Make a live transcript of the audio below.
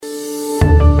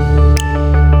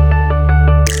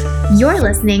You're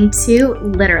listening to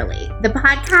Literally, the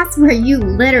podcast where you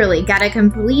literally get a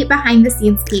complete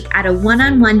behind-the-scenes peek at a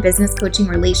one-on-one business coaching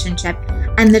relationship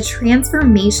and the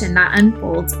transformation that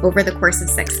unfolds over the course of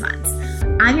 6 months.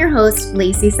 I'm your host,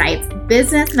 Lacey Seitz,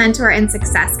 business mentor and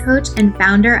success coach and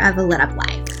founder of A Lit Up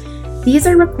Life. These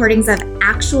are recordings of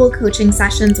actual coaching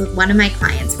sessions with one of my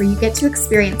clients where you get to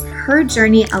experience her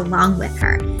journey along with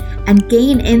her and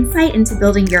gain insight into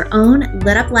building your own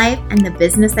lit up life and the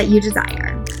business that you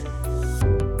desire.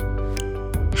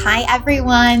 Hi,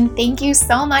 everyone. Thank you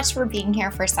so much for being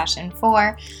here for session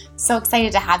 4. So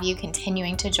excited to have you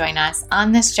continuing to join us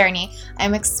on this journey.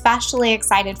 I'm especially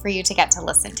excited for you to get to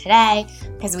listen today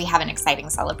because we have an exciting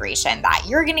celebration that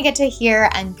you're going to get to hear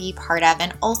and be part of.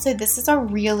 And also, this is a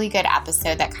really good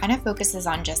episode that kind of focuses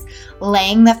on just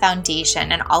laying the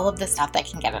foundation and all of the stuff that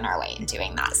can get in our way in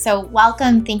doing that. So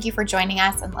welcome. Thank you for joining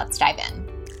us, and let's dive in.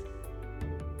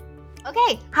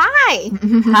 Okay. Hi.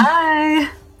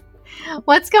 Hi.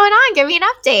 What's going on? Give me an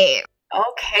update.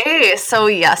 Okay, so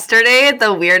yesterday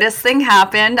the weirdest thing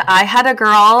happened. I had a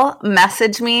girl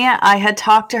message me. I had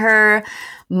talked to her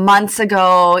months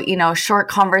ago, short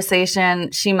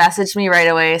conversation. She messaged me right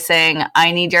away saying,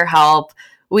 I need your help.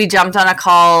 We jumped on a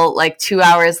call like 2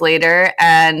 hours later,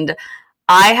 and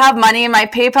I have money in my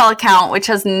PayPal account, which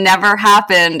has never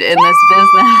happened in this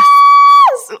business.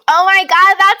 Oh my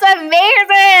God, that's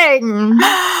amazing.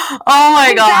 Oh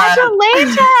my God.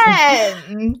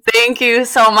 Congratulations. Thank you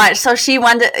so much. So she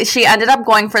ended up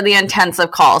going for the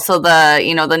intensive call. So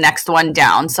the next one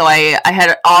down. So I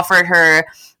had offered her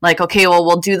like, okay, well,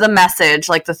 we'll do the message,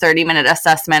 like the 30-minute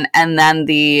assessment and then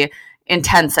the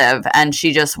intensive. And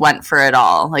she just went for it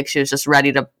all. Like she was just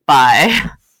ready to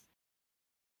buy.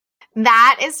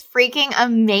 That is freaking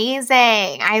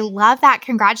amazing. I love that.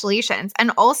 Congratulations.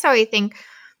 And also I think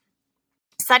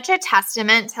such a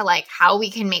testament to like how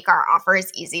we can make our offers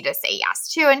easy to say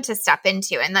yes to and to step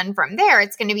into. And then from there,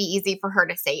 it's going to be easy for her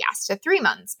to say yes to 3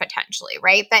 months potentially,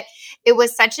 right? But it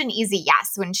was such an easy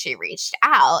yes when she reached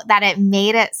out that it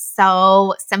made it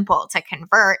so simple to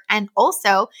convert. And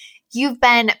also, you've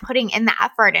been putting in the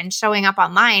effort and showing up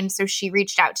online. So she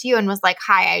reached out to you and was like,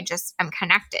 hi, I'm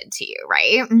connected to you,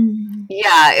 right?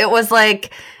 Yeah, it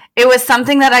was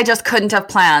something that I just couldn't have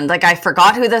planned. Like I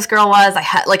forgot who this girl was.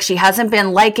 She hasn't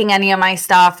been liking any of my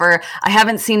stuff, or I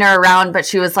haven't seen her around, but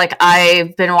she was like,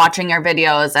 I've been watching your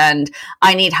videos and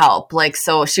I need help. Like,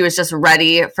 so she was just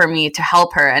ready for me to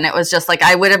help her. And it was just like,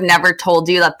 I would have never told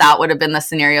you that would have been the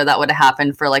scenario that would have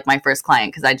happened for like my first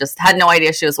client, because I just had no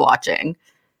idea she was watching.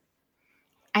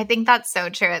 I think that's so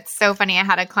true. It's so funny. I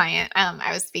had a client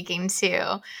I was speaking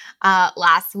to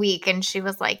last week, and she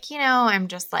was like, I'm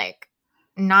just like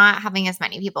not having as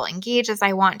many people engage as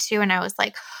I want to. And I was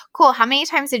like, cool. How many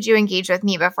times did you engage with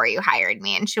me before you hired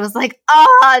me? And she was like,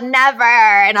 oh, never.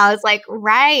 And I was like,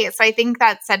 right. So I think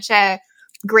that's such a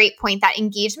great point that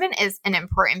engagement is an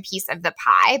important piece of the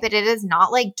pie, but it is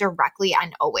not like directly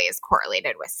and always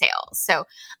correlated with sales. So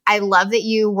I love that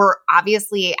you were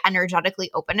obviously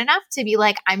energetically open enough to be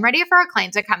like, I'm ready for a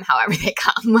client to come however they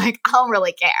come. Like, I don't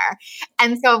really care.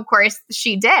 And so of course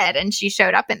she did, and she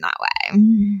showed up in that way.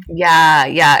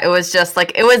 Yeah. It was just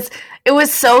like, it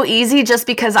was so easy just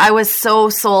because I was so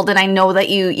sold. And I know that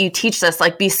you teach this,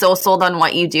 like be so sold on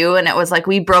what you do. And it was like,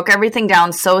 we broke everything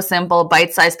down so simple,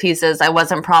 bite-sized pieces. I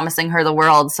wasn't promising her the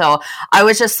world. So I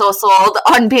was just so sold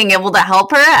on being able to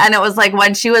help her. And it was like,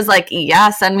 when she was like, yeah,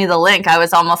 send me the link, I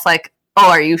was almost like, oh,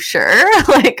 are you sure?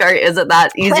 Like, or is it that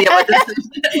easy of a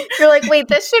decision? You're like, wait,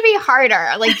 this should be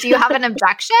harder. Like, do you have an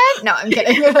objection? No, I'm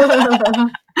kidding.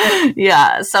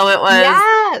 Yeah. So it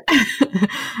was,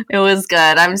 it was good.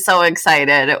 I'm so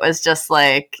excited. It was just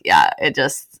like,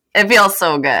 it feels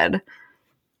so good.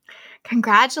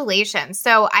 Congratulations.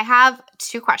 So I have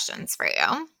 2 questions for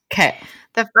you. Okay.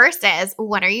 The first is,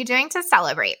 what are you doing to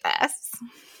celebrate this?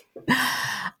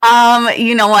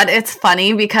 You know what? It's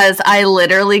funny because I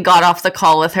literally got off the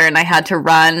call with her and I had to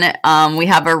run. We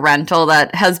have a rental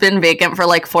that has been vacant for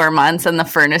like 4 months and the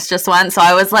furnace just went. So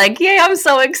I was like, yay, I'm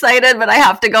so excited, but I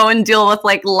have to go and deal with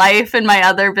like life and my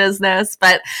other business.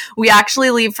 But we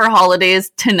actually leave for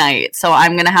holidays tonight. So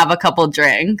I'm going to have a couple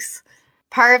drinks.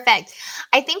 Perfect.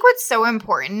 I think what's so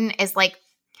important is like,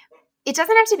 it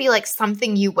doesn't have to be like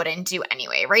something you wouldn't do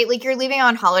anyway, right? Like you're leaving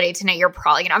on holiday tonight, you're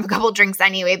probably gonna have a couple drinks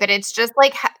anyway, but it's just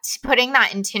like putting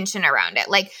that intention around it.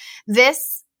 Like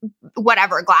this,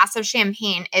 whatever, glass of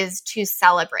champagne is to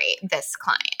celebrate this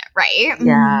client, right?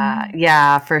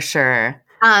 Yeah, for sure.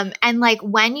 And like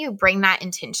when you bring that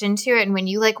intention to it and when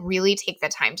you like really take the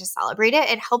time to celebrate it,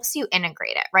 it helps you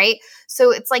integrate it, right?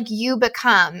 So it's like you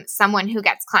become someone who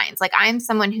gets clients. Like I'm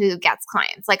someone who gets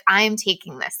clients. Like I'm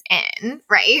taking this in,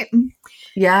 right?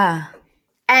 Yeah.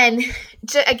 And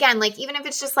again, like even if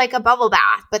it's just like a bubble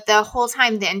bath, but the whole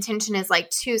time the intention is like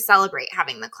to celebrate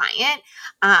having the client.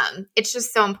 It's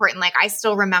just so important. Like I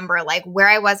still remember like where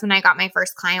I was when I got my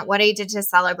first client, what I did to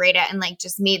celebrate it and like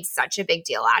just made such a big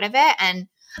deal out of it. And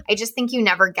I just think you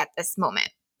never get this moment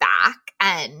back.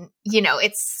 And, you know,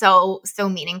 it's so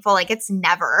meaningful. Like it's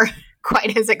never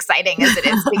quite as exciting as it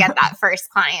is to get that first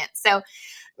client. So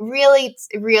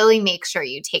really make sure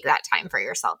you take that time for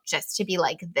yourself just to be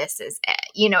like, this is it.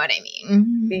 You know what I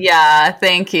mean? Yeah,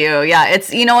 thank you. Yeah,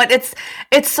 it's, you know what, it's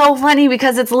so funny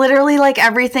because it's literally like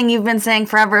everything you've been saying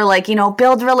forever, like, you know,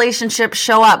 build relationships,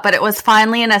 show up. But it was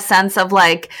finally in a sense of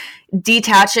like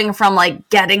detaching from like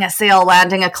getting a sale,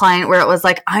 landing a client, where it was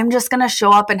like, I'm just going to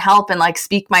show up and help and like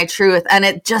speak my truth. And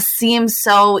it just seems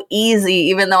so easy,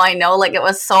 even though I know like it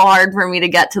was so hard for me to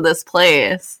get to this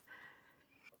place.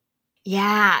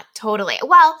 Yeah, totally.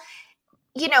 Well,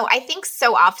 you know, I think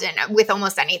so often with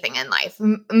almost anything in life,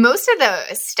 most of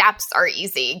the steps are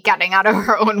easy. Getting out of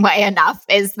our own way enough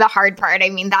is the hard part. I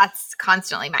mean, that's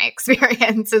constantly my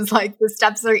experience is like the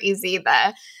steps are easy.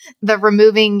 The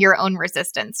removing your own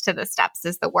resistance to the steps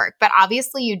is the work. But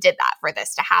obviously you did that for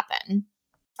this to happen.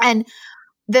 And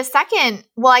the second,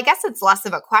 well, I guess it's less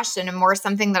of a question and more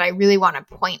something that I really want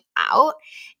to point out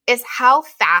is how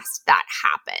fast that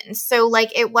happened. So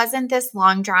like it wasn't this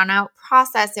long drawn out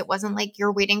process. It wasn't like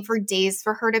you're waiting for days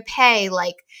for her to pay.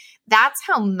 Like that's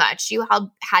how much you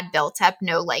had built up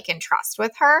know, like, and trust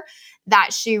with her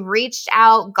that she reached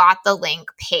out, got the link,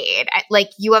 paid. Like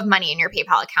you have money in your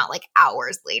PayPal account like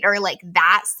hours later. Like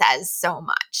that says so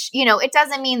much. You know, it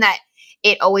doesn't mean that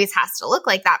it always has to look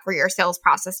like that for your sales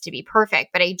process to be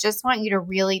perfect. But I just want you to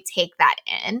really take that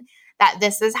in, that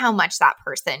this is how much that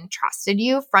person trusted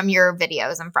you from your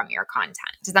videos and from your content.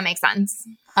 Does that make sense?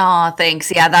 Oh,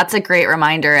 thanks. Yeah, that's a great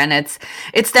reminder. And it's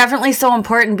definitely so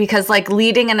important because like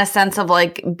leading in a sense of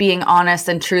like being honest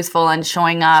and truthful and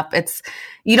showing up,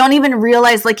 you don't even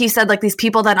realize, like you said, like these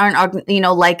people that aren't, you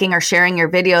know, liking or sharing your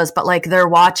videos, but like they're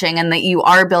watching and that you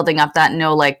are building up that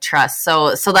know, like, trust.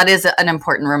 So that is an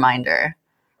important reminder.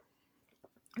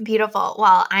 Beautiful.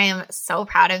 Well, I am so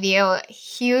proud of you.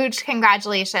 Huge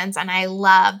congratulations. And I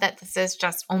love that this is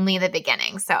just only the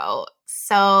beginning. So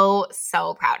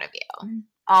proud of you.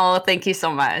 Oh, thank you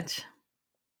so much.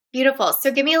 Beautiful.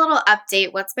 So give me a little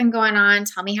update. What's been going on?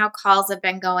 Tell me how calls have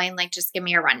been going. Like, just give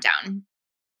me a rundown.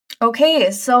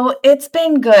 Okay. So it's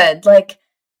been good. Like,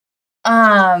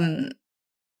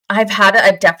 I've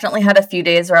definitely had a few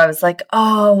days where I was like,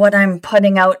 oh, what I'm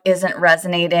putting out isn't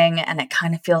resonating. And it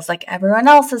kind of feels like everyone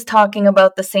else is talking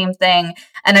about the same thing.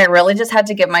 And I really just had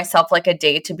to give myself like a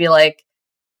day to be like,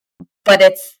 but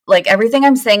it's like everything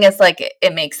I'm saying is like,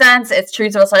 it makes sense. It's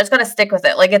truthful. So I just got to stick with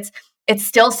it. Like it's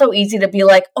still so easy to be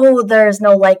like, oh, there's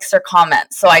no likes or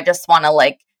comments. So I just want to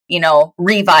like, you know,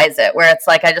 revise it where it's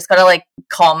like, I just got to like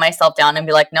calm myself down and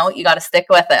be like, no, you got to stick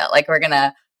with it. Like we're going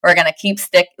to keep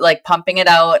pumping it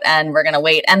out and we're going to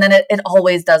wait. And then it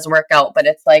always does work out. But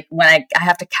it's like when I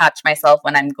have to catch myself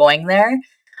when I'm going there.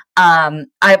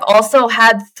 I've also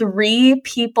had 3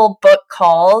 people book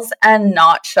calls and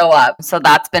not show up. So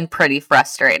that's been pretty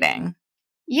frustrating.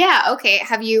 Yeah. Okay.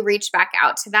 Have you reached back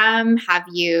out to them? Have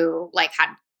you like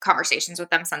had conversations with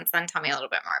them since then? Tell me a little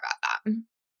bit more about that.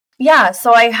 Yeah,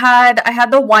 so I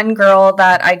had the one girl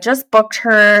that I just booked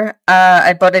her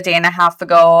about a day and a half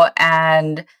ago,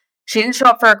 and she didn't show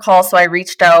up for a call. So I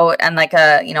reached out, and like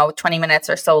 20 minutes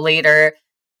or so later,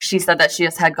 she said that she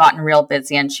just had gotten real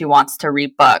busy and she wants to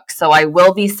rebook. So I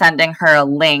will be sending her a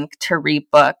link to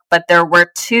rebook. But there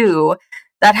were 2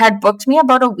 that had booked me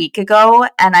about a week ago,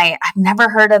 and I've never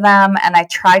heard of them. And I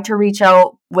tried to reach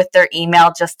out with their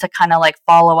email just to kind of like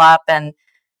follow up,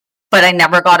 but I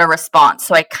never got a response.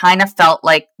 So I kind of felt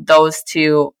like those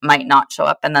 2 might not show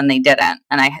up, and then they didn't.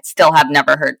 And I still have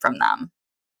never heard from them.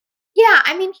 Yeah.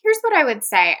 I mean, here's what I would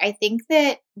say. I think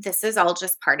that this is all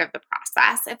just part of the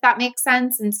process, if that makes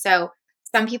sense. And so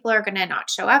some people are going to not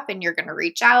show up and you're going to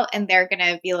reach out and they're going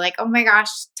to be like, oh my gosh,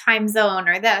 time zone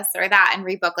or this or that and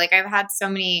rebook. Like I've had so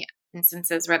many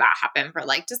instances where that happened for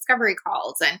like discovery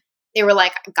calls and they were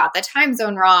like, got the time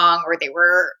zone wrong, or they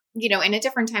were, you know, in a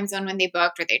different time zone when they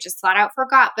booked, or they just flat out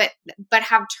forgot, but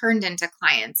have turned into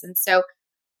clients. And so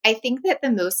I think that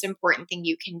the most important thing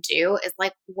you can do is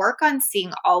like work on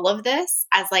seeing all of this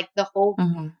as like the whole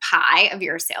pie of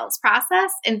your sales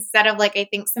process, instead of like, I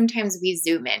think sometimes we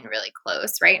zoom in really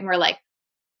close, right? And we're like,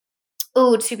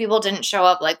 oh, two people didn't show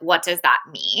up. Like, what does that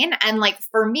mean? And like,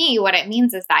 for me, what it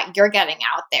means is that you're getting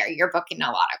out there, you're booking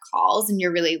a lot of calls and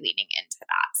you're really leaning into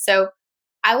that. So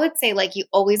I would say like, you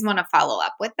always want to follow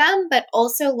up with them, but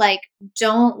also like,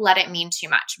 don't let it mean too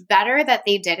much. Better that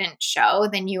they didn't show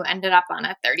than you ended up on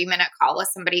a 30-minute call with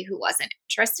somebody who wasn't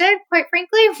interested, quite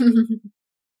frankly.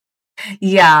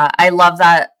 Yeah, I love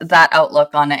that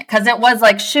outlook on it, because it was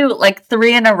like, shoot, like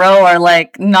 3 in a row are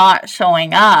like not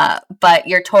showing up, but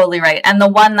you're totally right. And the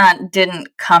one that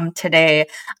didn't come today,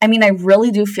 I mean, I really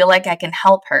do feel like I can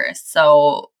help her.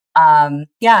 So,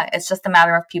 yeah, it's just a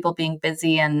matter of people being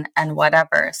busy and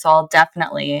whatever. So I'll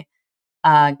definitely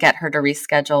get her to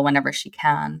reschedule whenever she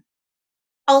can.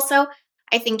 Also,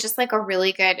 I think just like a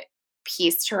really good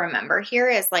piece to remember here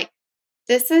is like,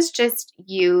 this is just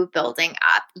you building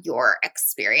up your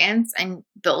experience and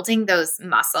building those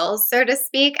muscles, so to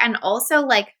speak, and also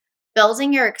like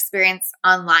building your experience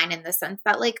online in the sense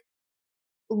that like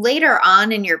later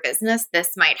on in your business,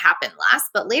 this might happen less,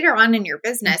 but later on in your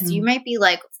business, you might be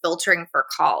like filtering for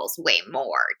calls way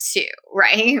more too,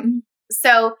 right?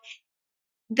 So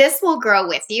this will grow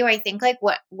with you. I think like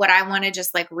what I want to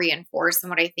just like reinforce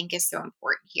and what I think is so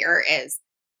important here is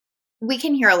we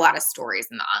can hear a lot of stories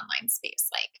in the online space.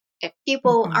 Like if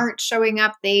people aren't showing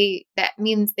up, that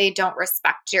means they don't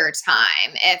respect your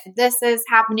time. If this is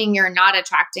happening, you're not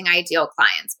attracting ideal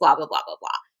clients, blah, blah, blah, blah, blah.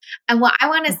 And what I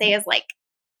want to say is like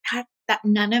that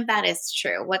none of that is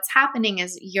true. What's happening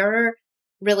is you're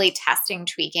really testing,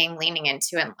 tweaking, leaning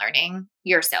into and learning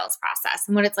your sales process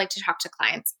and what it's like to talk to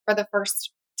clients for the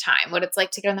first time, what it's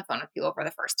like to get on the phone with people for the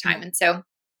first time. And so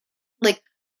like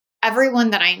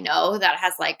everyone that I know that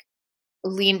has like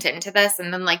leaned into this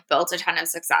and then like built a ton of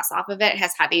success off of it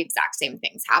has had the exact same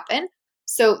things happen.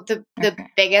 So the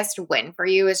biggest win for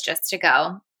you is just to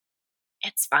go,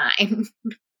 it's fine.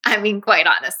 I mean, quite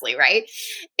honestly, right?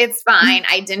 It's fine.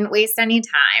 I didn't waste any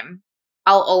time.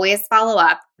 I'll always follow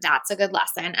up. That's a good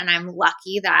lesson. And I'm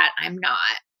lucky that I'm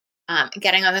not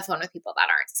getting on the phone with people that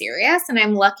aren't serious. And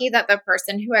I'm lucky that the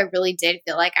person who I really did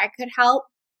feel like I could help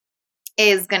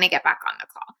is going to get back on the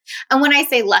call. And when I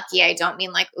say lucky, I don't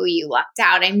mean like, oh, you lucked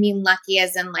out. I mean lucky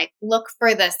as in like, look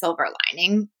for the silver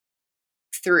lining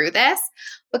through this,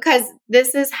 because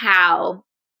this is how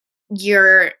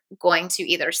you're going to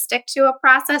either stick to a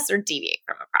process or deviate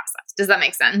from a process. Does that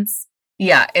make sense?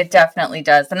 Yeah, it definitely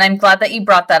does. And I'm glad that you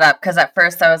brought that up, because at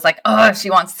first I was like, oh, she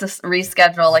wants to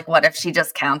reschedule. Like, what if she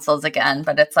just cancels again?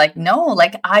 But it's like, no,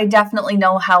 like I definitely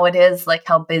know how it is, like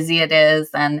how busy it is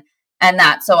and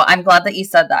that. So I'm glad that you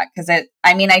said that, because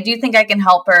I do think I can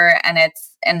help her,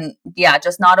 and yeah,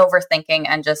 just not overthinking,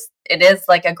 and just, it is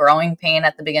like a growing pain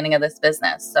at the beginning of this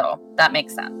business. So that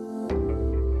makes sense.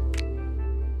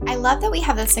 I love that we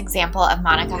have this example of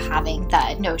Monica having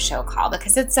the no-show call,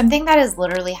 because it's something that has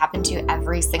literally happened to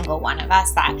every single one of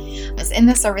us that is in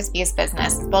the service-based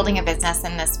business, building a business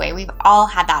in this way. We've all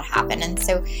had that happen. And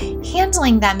so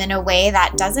handling them in a way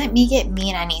that doesn't make it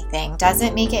mean anything,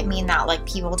 doesn't make it mean that like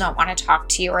people don't want to talk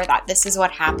to you or that this is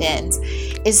what happens,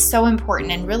 is so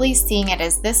important. And really seeing it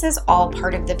as this is all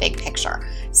part of the big picture.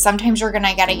 Sometimes you're going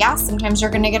to get a yes, sometimes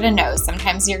you're going to get a no,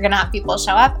 sometimes you're going to have people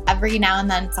show up, every now and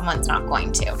then someone's not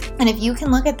going to. And if you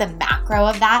can look at the macro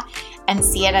of that and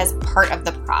see it as part of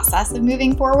the process of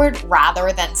moving forward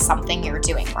rather than something you're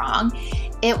doing wrong,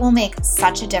 it will make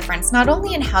such a difference, not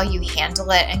only in how you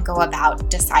handle it and go about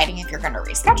deciding if you're going to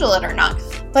reschedule it or not,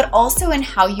 but also in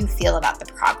how you feel about the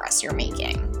progress you're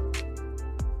making.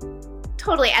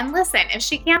 Totally. And listen, if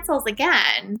she cancels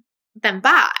again, then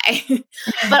bye.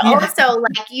 But also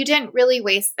like you didn't really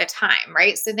waste the time,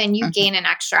 right? So then you gain an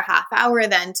extra half hour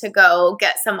then to go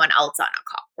get someone else on a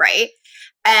call, right?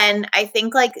 And I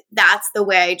think like that's the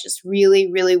way I just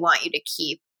really, really want you to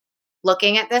keep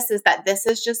looking at this, is that this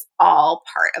is just all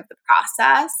part of the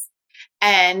process.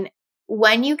 And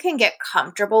when you can get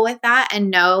comfortable with that and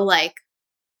know like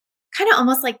kind of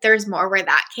almost like there's more where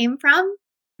that came from,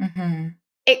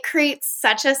 it creates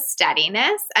such a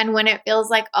steadiness. And when it feels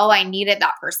like, oh, I needed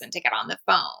that person to get on the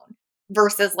phone,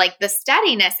 versus like the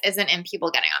steadiness isn't in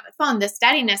people getting on the phone. The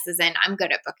steadiness is in I'm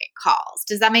good at booking calls.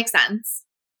 Does that make sense?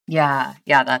 Yeah,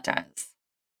 that does.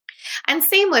 And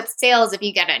same with sales. If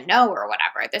you get a no or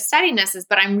whatever, the steadiness is,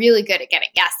 but I'm really good at getting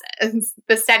yeses.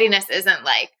 The steadiness isn't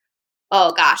like,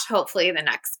 oh gosh, hopefully the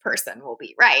next person will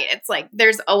be right. It's like,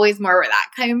 there's always more where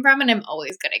that came from. And I'm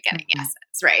always good at getting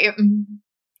yeses, right?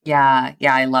 Yeah,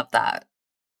 I love that.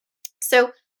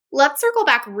 So let's circle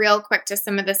back real quick to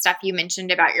some of the stuff you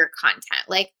mentioned about your content.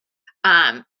 Like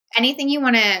anything you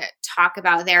want to talk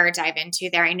about there or dive into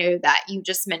there? I know that you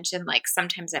just mentioned like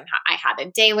sometimes I had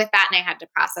a day with that and I had to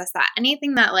process that.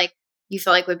 Anything that like you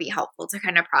feel like would be helpful to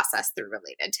kind of process through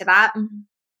related to that?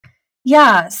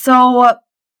 Yeah. So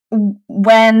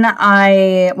when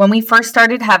we first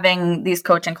started having these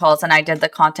coaching calls and I did the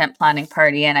content planning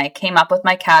party and I came up with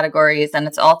my categories and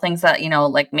it's all things that,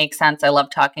 like make sense. I love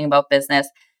talking about business.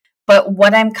 But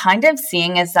what I'm kind of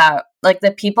seeing is that like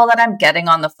the people that I'm getting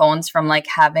on the phones from like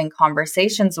having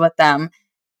conversations with them,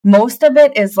 most of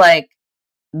it is like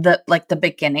the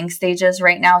beginning stages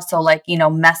right now. So like,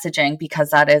 messaging because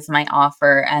that is my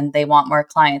offer and they want more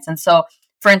clients. And so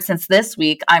for instance, this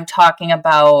week I'm talking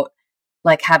about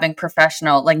like having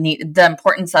professional, like the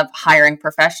importance of hiring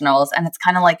professionals. And it's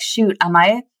kind of like, shoot, am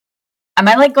I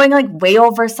like going like way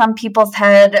over some people's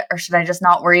head, or should I just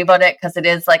not worry about it? Because it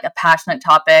is like a passionate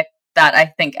topic that I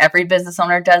think every business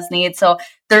owner does need. So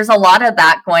there's a lot of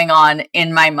that going on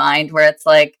in my mind where it's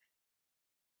like,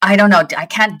 I don't know, I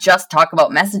can't just talk about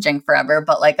messaging forever,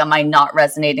 but like, am I not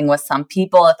resonating with some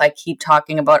people if I keep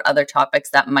talking about other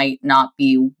topics that might not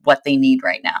be what they need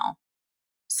right now?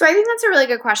 So I think that's a really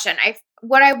good question.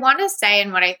 What I want to say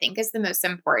and what I think is the most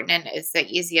important and is the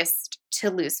easiest to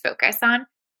lose focus on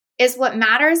is what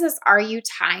matters is, are you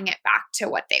tying it back to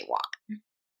what they want?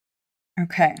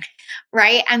 Okay.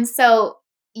 Right. And so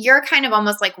you're kind of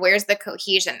almost like, where's the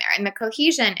cohesion there? And the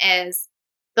cohesion is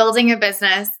building a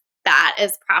business that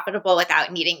is profitable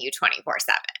without needing you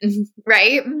 24/7.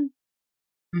 Right.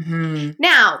 Mm-hmm.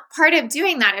 Now, part of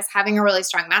doing that is having a really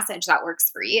strong message that works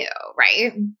for you.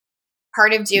 Right.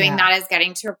 Part of doing that is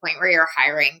getting to a point where you're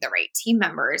hiring the right team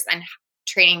members and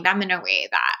training them in a way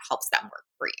that helps them work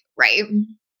for you.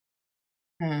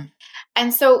 Right.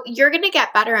 And so you're going to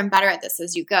get better and better at this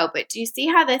as you go. But do you see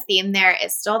how the theme there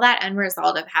is still that end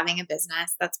result of having a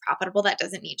business that's profitable, that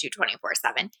doesn't need you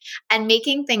 24/7, and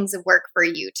making things work for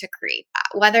you to create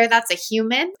that, whether that's a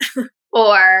human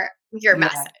or your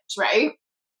message, right?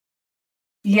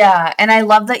 Yeah. And I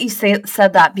love that you said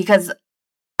that, because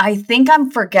I think I'm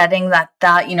forgetting that,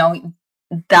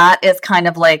 that is kind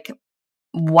of like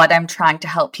what I'm trying to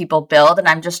help people build. And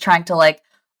I'm just trying to like,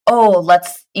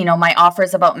 let's, my offer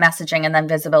is about messaging and then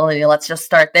visibility. Let's just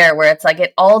start there, where it's like,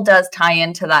 it all does tie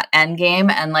into that end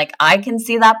game. And like, I can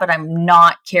see that, but I'm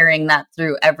not carrying that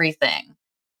through everything.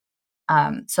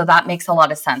 So that makes a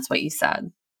lot of sense what you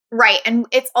said. Right. And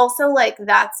it's also like,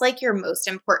 that's like your most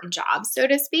important job, so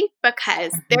to speak,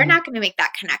 because they're not going to make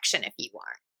that connection if you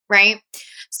aren't. Right.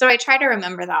 So I try to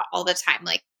remember that all the time.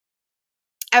 Like,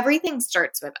 everything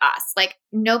starts with us. Like,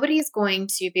 nobody's going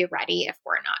to be ready if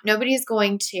we're not. Nobody's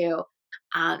going to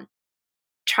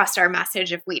trust our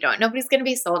message if we don't. Nobody's going to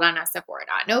be sold on us if we're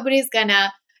not. Nobody's going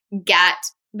to get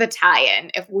the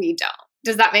tie-in if we don't.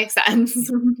 Does that make sense?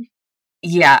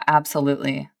 Yeah,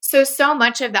 absolutely. So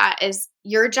much of that is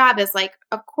your job is like,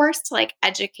 of course, to like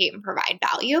educate and provide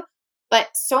value. But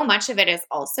so much of it is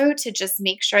also to just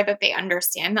make sure that they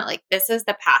understand that like, this is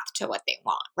the path to what they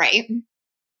want. Right.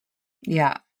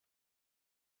 Yeah.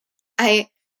 I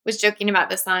was joking about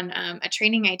this on a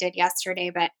training I did yesterday,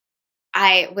 but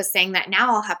I was saying that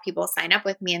now I'll have people sign up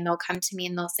with me and they'll come to me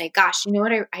and they'll say, gosh, you know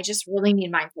what? I just really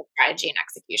need mindful strategy and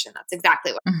execution. That's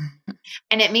exactly what.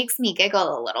 And it makes me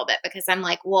giggle a little bit because I'm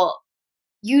like, well,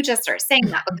 you just are saying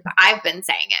that because I've been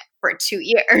saying it for 2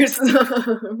 years.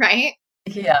 Right.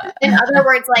 Yeah. In other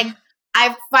words, like,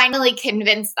 I've finally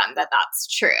convinced them that that's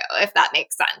true, if that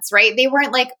makes sense. Right. They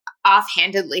weren't like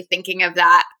offhandedly thinking of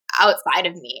that outside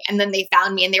of me. And then they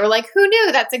found me and they were like, who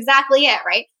knew? That's exactly it.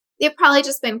 Right. They've probably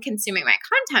just been consuming my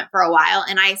content for a while.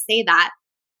 And I say that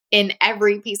in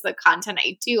every piece of content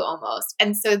I do almost.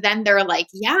 And so then they're like,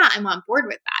 yeah, I'm on board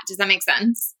with that. Does that make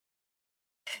sense?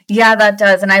 Yeah, that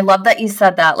does. And I love that you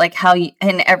said that, like how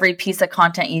in every piece of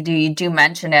content you do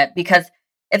mention it, because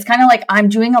it's kind of like I'm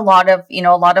doing a lot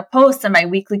of posts in my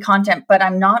weekly content, but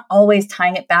I'm not always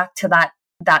tying it back to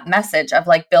that message of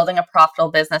like building a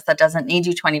profitable business that doesn't need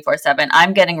you 24/7.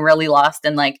 I'm getting really lost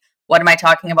in like, what am I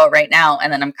talking about right now?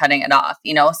 And then I'm cutting it off,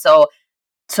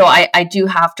 So I do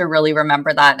have to really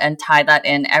remember that and tie that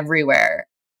in everywhere.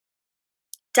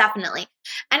 Definitely.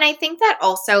 And I think that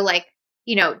also like,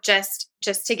 just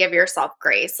to give yourself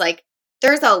grace, like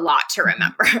there's a lot to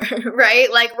remember,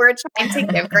 right? Like we're trying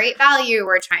to give great value.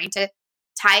 We're trying to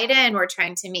tie it in. We're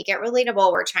trying to make it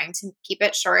relatable. We're trying to keep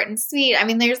it short and sweet. I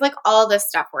mean, there's like all this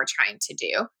stuff we're trying to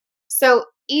do. So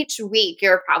each week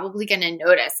you're probably going to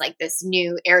notice like this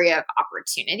new area of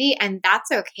opportunity, and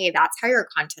that's okay. That's how your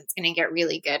content's going to get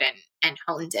really good and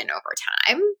honed in over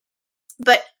time.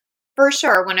 But for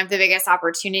sure, one of the biggest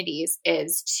opportunities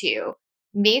is to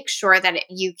make sure that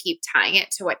you keep tying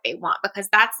it to what they want, because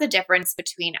that's the difference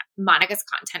between Monica's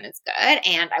content is good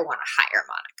and I want to hire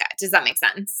Monica. Does that make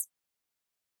sense?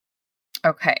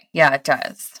 Okay. Yeah, it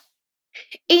does.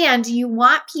 And you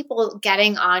want people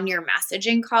getting on your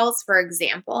messaging calls, for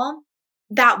example,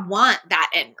 that want that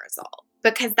end result,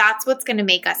 because that's what's going to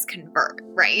make us convert,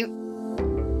 right?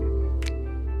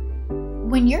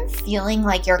 When you're feeling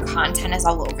like your content is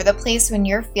all over the place, when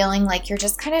you're feeling like you're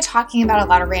just kind of talking about a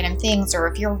lot of random things, or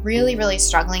if you're really, really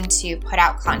struggling to put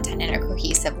out content in a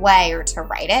cohesive way or to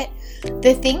write it,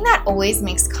 the thing that always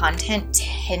makes content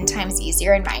 10 times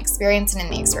easier in my experience and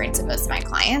in the experience of most of my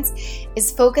clients is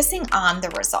focusing on the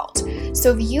result.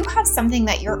 So if you have something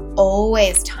that you're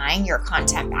always tying your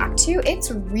content back to,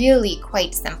 it's really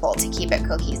quite simple to keep it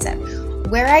cohesive.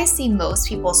 Where I see most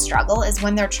people struggle is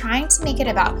when they're trying to make it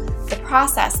about the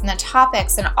process and the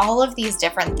topics and all of these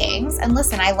different things. And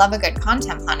listen, I love a good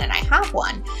content plan and I have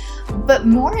one. But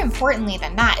more importantly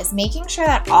than that is making sure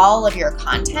that all of your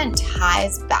content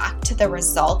ties back to the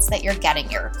results that you're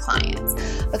getting your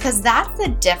clients. Because that's the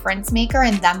difference maker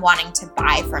in them wanting to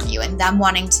buy from you and them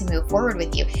wanting to move forward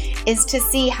with you, is to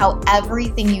see how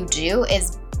everything you do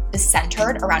is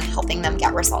centered around helping them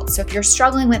get results. So if you're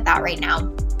struggling with that right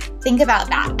now, think about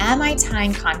that. Am I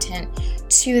tying content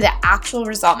to the actual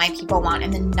result my people want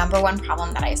and the number one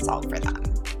problem that I solve for them?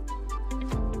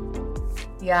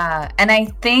 Yeah. And I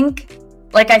think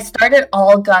I started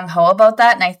all gung-ho about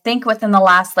that. And I think within the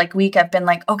last week, I've been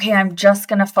like, okay, I'm just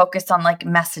going to focus on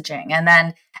messaging and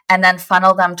then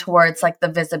funnel them towards the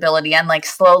visibility and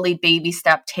slowly baby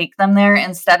step take them there,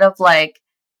 instead of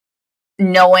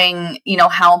knowing,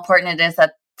 how important it is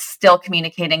that still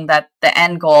communicating that the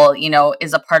end goal,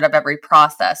 is a part of every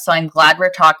process. So I'm glad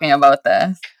we're talking about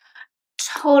this.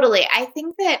 Totally. I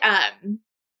think that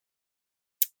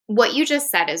what you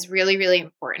just said is really, really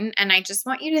important. And I just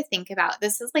want you to think about,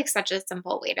 this is such a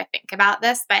simple way to think about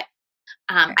this, but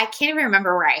I can't even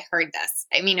remember where I heard this.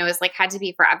 I mean, it was had to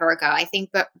be forever ago, I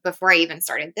think, but before I even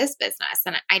started this business.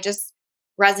 And I just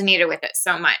resonated with it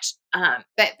so much.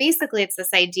 But basically it's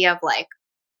this idea of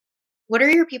what are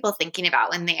your people thinking about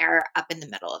when they are up in the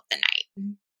middle of the night?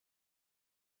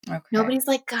 Okay. Nobody's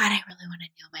like, God, I really want to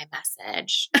know my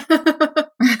message.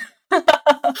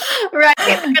 Right.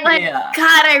 They're like, yeah.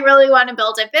 God, I really want to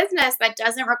build a business that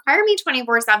doesn't require me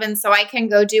 24/7 so I can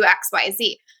go do X, Y,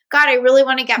 Z. God, I really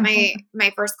want to get my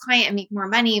first client and make more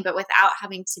money, but without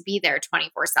having to be there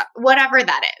 24/7. Whatever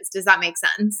that is. Does that make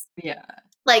sense? Yeah.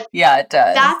 Yeah, it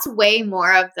does. That's way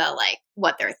more of the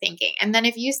what they're thinking. And then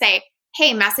if you say,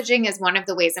 hey, messaging is one of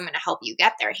the ways I'm going to help you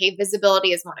get there. Hey,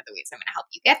 visibility is one of the ways I'm going to help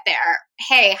you get there.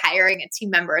 Hey, hiring a team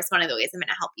member is one of the ways I'm going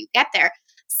to help you get there.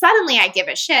 Suddenly I give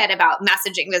a shit about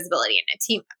messaging, visibility, and a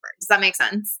team member. Does that make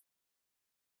sense?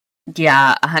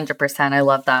 Yeah, 100%. I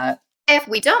love that. If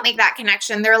we don't make that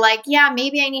connection, they're like, yeah,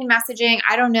 maybe I need messaging.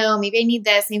 I don't know. Maybe I need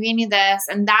this. Maybe I need this.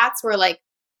 And that's where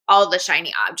all the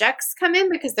shiny objects come in,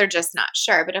 because they're just not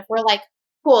sure. But if we're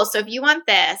cool, so if you want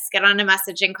this, get on a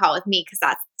messaging call with me, because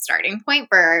that's the starting point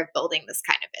for building this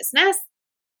kind of business.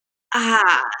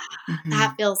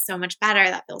 That feels so much better.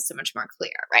 That feels so much more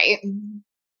clear, right?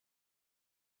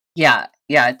 Yeah,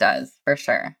 it does, for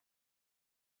sure.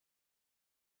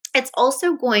 It's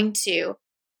also going to,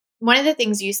 one of the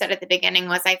things you said at the beginning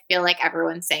was, I feel like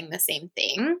everyone's saying the same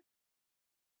thing.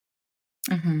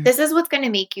 Mm-hmm. This is what's going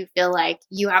to make you feel like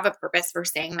you have a purpose for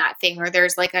saying that thing, or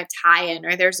there's a tie-in,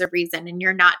 or there's a reason, and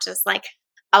you're not just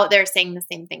out there saying the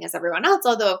same thing as everyone else.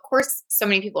 Although, of course, so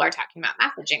many people are talking about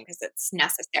messaging because it's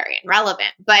necessary and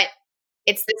relevant. But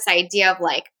it's this idea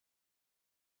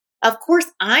of course,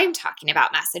 I'm talking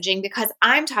about messaging because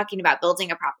I'm talking about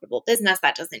building a profitable business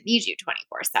that doesn't need you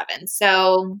 24/7.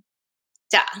 So,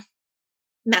 duh.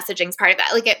 Messaging's part of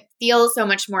that. It feels so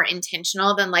much more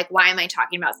intentional than why am I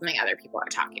talking about something other people are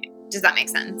talking about? Does that make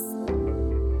sense?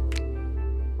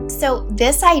 So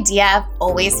this idea of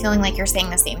always feeling like you're saying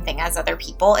the same thing as other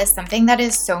people is something that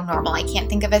is so normal. I can't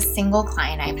think of a single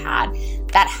client I've had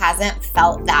that hasn't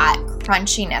felt that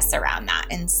crunchiness around that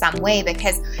in some way,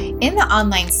 because in the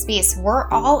online space, we're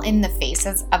all in the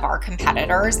faces of our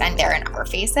competitors and they're in our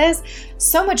faces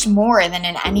so much more than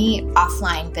in any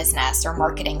offline business or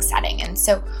marketing setting. And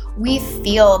so we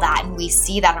feel that and we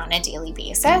see that on a daily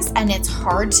basis, and it's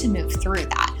hard to move through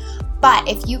that. But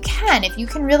if you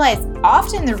can realize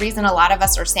often the reason a lot of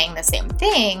us are saying the same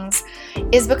things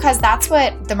is because that's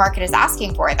what the market is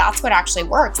asking for. That's what actually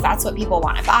works. That's what people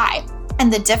want to buy.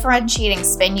 And the differentiating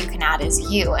spin you can add is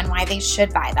you, and why they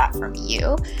should buy that from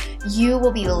you. You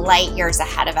will be light years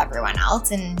ahead of everyone else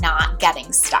and not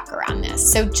getting stuck around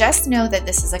this. So just know that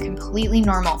this is a completely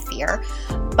normal fear,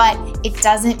 but it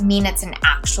doesn't mean it's an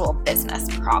actual business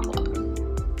problem.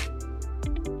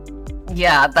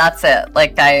 Yeah, that's it.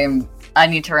 I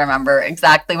need to remember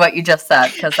exactly what you just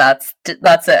said because that's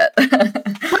it.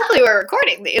 Luckily, we're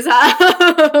recording these,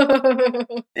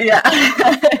 huh? Yeah.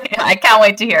 I can't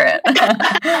wait to hear it.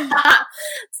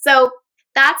 So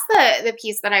that's the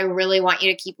piece that I really want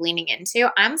you to keep leaning into.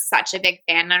 I'm such a big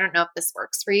fan. I don't know if this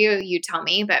works for you. You tell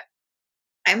me, but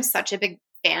I'm such a big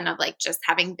fan of like just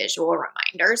having visual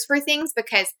reminders for things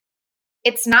because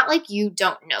it's not like you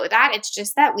don't know that. It's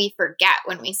just that we forget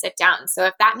when we sit down. So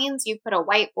if that means you put a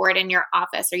whiteboard in your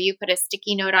office or you put a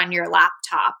sticky note on your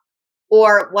laptop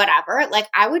or whatever, like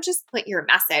I would just put your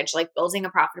message, like building a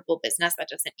profitable business that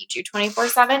doesn't need you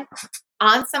 24/7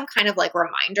 on some kind of like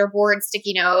reminder board,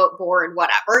 sticky note board,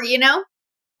 whatever,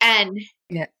 and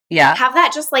yeah. have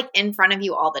that just like in front of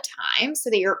you all the time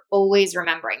so that you're always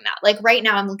remembering that. Like right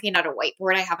now I'm looking at a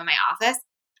whiteboard I have in my office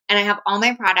and I have all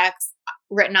my products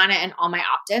written on it and all my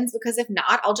opt-ins because if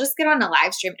not, I'll just get on a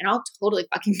live stream and I'll totally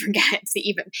fucking forget to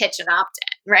even pitch an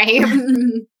opt-in, right?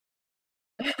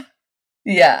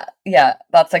 Yeah.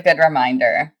 That's a good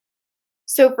reminder.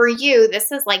 So for you,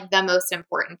 this is like the most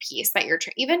important piece that you're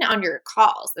even on your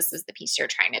calls, this is the piece you're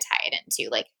trying to tie it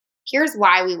into. Like, here's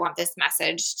why we want this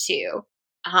message to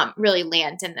really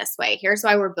land in this way. Here's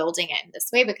why we're building it in this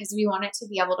way, because we want it to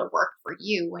be able to work for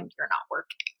you when you're not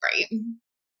working, right?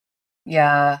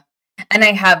 Yeah. And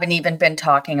I haven't even been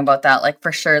talking about that, like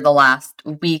for sure the last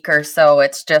week or so.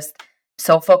 It's just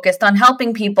so focused on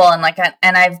helping people. And like,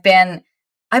 and I've been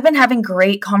having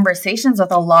great conversations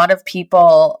with a lot of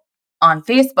people on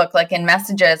Facebook, like in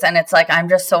messages. And it's like, I'm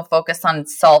just so focused on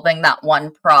solving that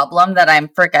one problem that I'm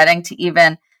forgetting to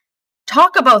even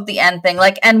talk about the end thing.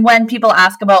 Like, and when people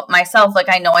ask about myself, like,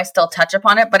 I know I still touch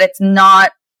upon it, but it's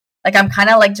not like I'm kind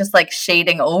of like just like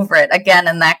shading over it again.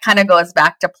 And that kind of goes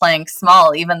back to playing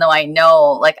small, even though I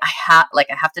know like I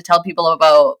have to tell people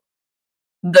about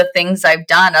the things I've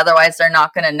done. Otherwise they're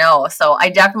not going to know. So I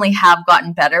definitely have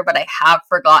gotten better, but I have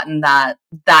forgotten that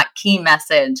key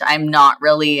message. I'm not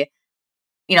really,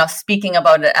 speaking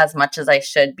about it as much as I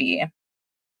should be.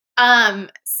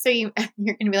 So you're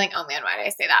going to be like, oh man, why did I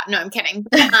say that? No, I'm kidding.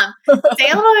 Say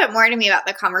a little bit more to me about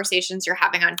the conversations you're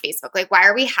having on Facebook. Like, why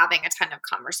are we having a ton of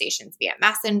conversations via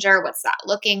Messenger? What's that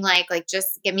looking like? Like,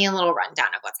 just give me a little rundown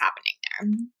of what's happening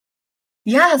there.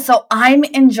 Yeah, so I'm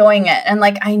enjoying it. And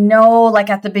like, I know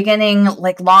like at the beginning,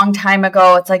 like long time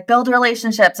ago, it's like build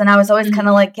relationships. And I was always kind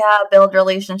of like, yeah, build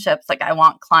relationships. Like I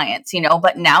want clients,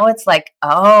 but now it's like,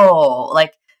 oh,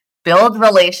 like build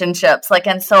relationships. Like,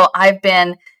 and so I've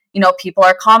been, people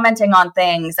are commenting on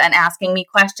things and asking me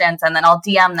questions and then I'll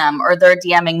DM them or they're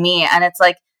DMing me. And it's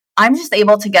like, I'm just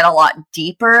able to get a lot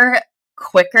deeper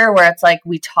quicker where it's like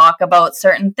we talk about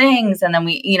certain things and then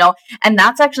we, and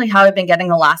that's actually how I've been getting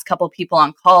the last couple of people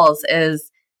on calls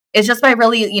is just by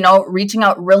really, reaching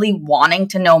out, really wanting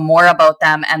to know more about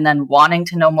them and then wanting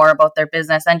to know more about their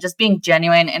business and just being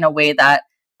genuine in a way that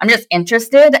I'm just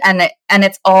interested and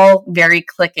it's all very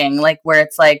clicking, like where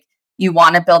it's like you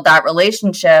want to build that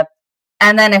relationship.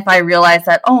 And then if I realize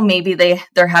that, oh, maybe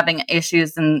they're having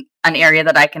issues in an area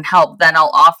that I can help, then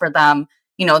I'll offer them,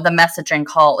 the messaging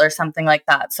call or something like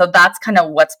that. So that's kind of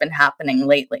what's been happening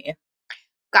lately.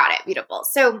 Got it. Beautiful.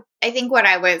 So I think what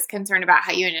I was concerned about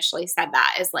how you initially said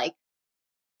that is like,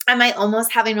 am I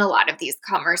almost having a lot of these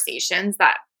conversations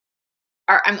that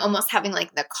I'm almost having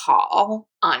like the call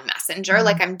on Messenger. Mm-hmm.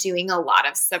 Like I'm doing a lot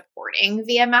of supporting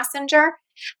via Messenger.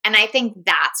 And I think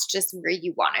that's just where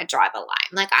you want to draw the line.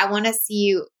 Like I want to see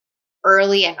you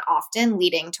early and often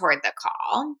leading toward the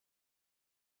call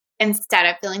instead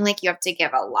of feeling like you have to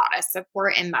give a lot of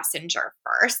support in Messenger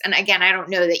first. And again, I don't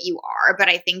know that you are, but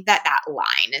I think that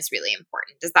line is really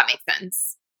important. Does that make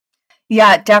sense?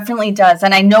 Yeah, it definitely does.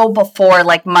 And I know before,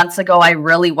 like months ago, I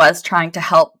really was trying to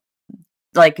help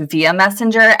like via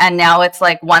Messenger. And now it's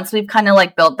like, once we've kind of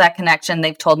like built that connection,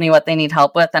 they've told me what they need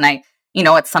help with. And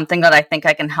it's something that I think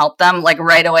I can help them. Like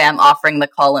right away, I'm offering the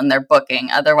call in their booking.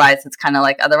 Otherwise, it's kind of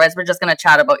like, we're just going to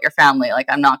chat about your family. Like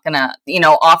I'm not going to,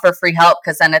 offer free help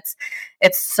because then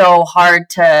it's so hard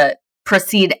to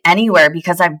proceed anywhere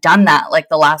because I've done that like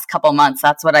the last couple months.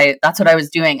 That's what I was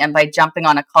doing. And by jumping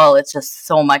on a call, it's just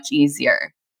so much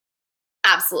easier.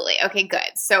 Absolutely. Okay,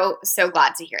 good. So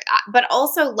glad to hear that. But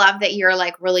also love that you're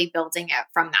like really building it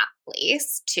from that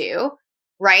place too,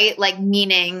 right? Like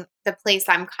meaning the place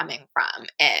I'm coming from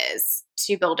is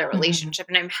to build a relationship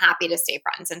and I'm happy to stay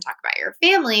friends and talk about your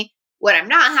family. What I'm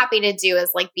not happy to do is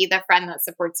like be the friend that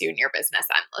supports you in your business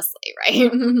endlessly,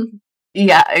 right?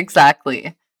 Yeah,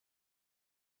 exactly.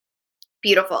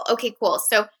 Beautiful. Okay, cool.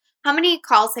 So how many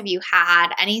calls have you had?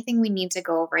 Anything we need to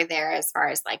go over there as far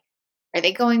as like Are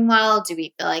they going well? Do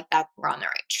we feel like that we're on the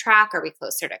right track? Are we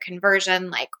closer to conversion?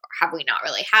 Like, have we not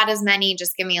really had as many?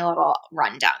 Just give me a little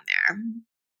rundown there.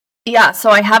 Yeah, so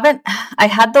I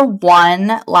had the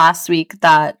one last week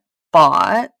that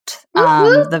bought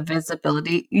the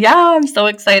visibility. Yeah, I'm so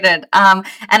excited. And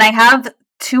I have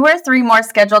 2 or 3 more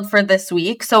scheduled for this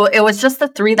week. So it was just the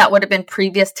 3 that would have been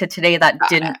previous to today that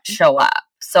didn't show up.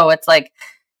 So it's like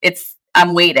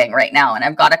I'm waiting right now, and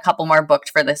I've got a couple more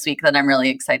booked for this week that I'm really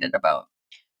excited about.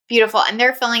 Beautiful. And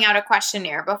they're filling out a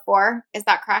questionnaire before. Is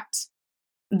that correct?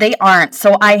 They aren't.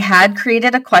 So I had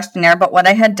created a questionnaire, but what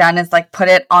I had done is like put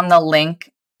it on the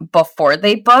link before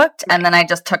they booked, and then I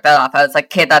just took that off. I was like,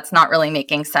 okay, that's not really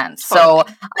making sense. Totally.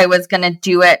 So I was going to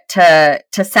do it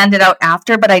to send it out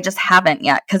after, but I just haven't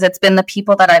yet, because it's been the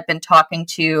people that I've been talking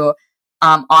to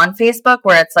on Facebook,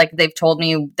 where it's like they've told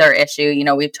me their issue, you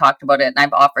know, we've talked about it, and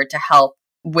I've offered to help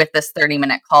with this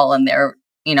 30-minute call, and they're,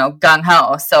 you know,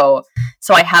 gung-ho. So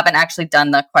I haven't actually done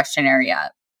the questionnaire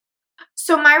yet.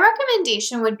 So my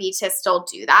recommendation would be to still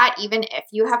do that, even if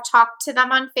you have talked to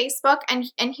them on Facebook.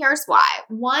 And here's why.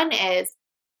 One is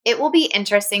it will be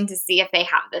interesting to see if they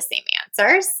have the same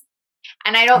answers.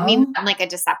 And I don't mean that in like a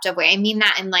deceptive way. I mean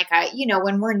that in like a, you know,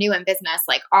 when we're new in business,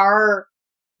 like our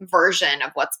version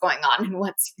of what's going on and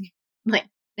what's like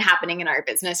happening in our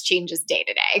business changes day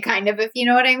to day, kind of, if you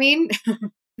know what I mean.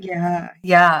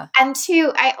 Yeah. And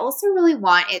 2, I also really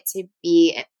want it to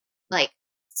be like,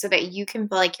 so that you can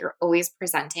feel like you're always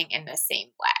presenting in the same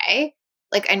way,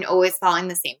 like, and always following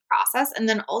the same process. And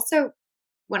then also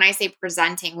when I say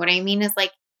presenting, what I mean is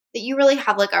like that you really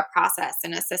have like a process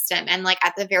and a system. And like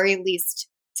at the very least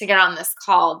to get on this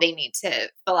call, they need to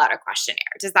fill out a questionnaire.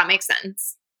 Does that make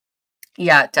sense?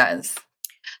 Yeah, it does.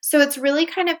 So it's really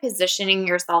kind of positioning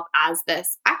yourself as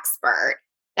this expert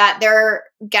that they're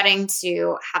getting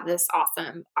to have this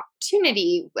awesome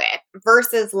opportunity with,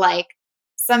 versus like,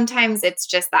 sometimes it's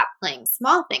just that playing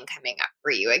small thing coming up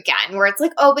for you again, where it's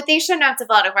like, oh, but they shouldn't have to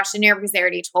fill out a questionnaire because they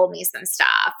already told me some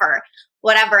stuff or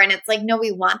whatever. And it's like, no,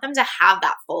 we want them to have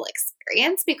that full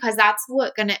experience, because that's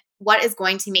what is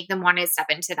going to make them want to step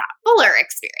into that fuller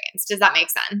experience. Does that make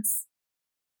sense?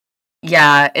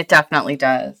 Yeah, it definitely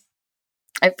does.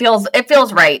 It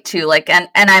feels right too. Like, and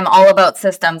I'm all about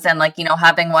systems and like, you know,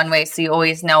 having one way so you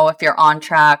always know if you're on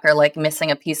track or like missing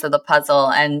a piece of the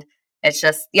puzzle. And it's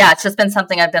just been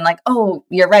something I've been like, oh,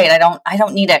 you're right. I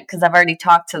don't need it because I've already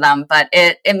talked to them, but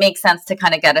it makes sense to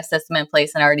kind of get a system in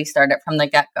place and already start it from the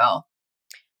get-go.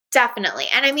 Definitely.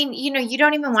 And I mean, you know, you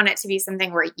don't even want it to be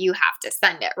something where you have to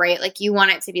send it, right? Like you want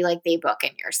it to be like they book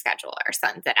in your scheduler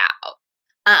sends it out.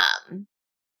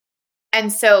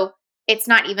 And so it's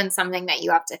not even something that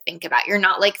you have to think about. You're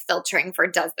not like filtering for,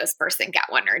 does this person get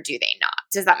one or do they not?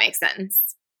 Does that make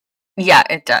sense? Yeah,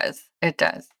 it does. It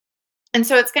does. And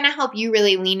so it's going to help you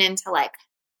really lean into like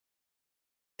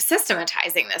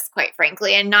systematizing this, quite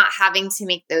frankly, and not having to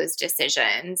make those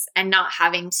decisions and not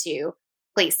having to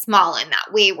play small in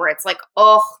that way where it's like,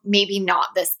 oh, maybe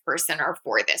not this person or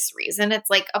for this reason. It's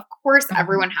like, of course,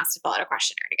 everyone has to fill out a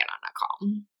questionnaire to get on that call.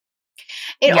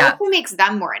 It also makes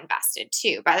them more invested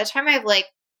too. By the time I've like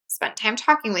spent time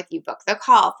talking with you, booked the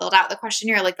call, filled out the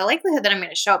questionnaire, like the likelihood that I'm going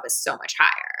to show up is so much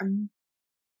higher.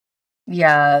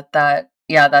 Yeah,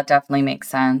 that definitely makes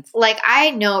sense. Like I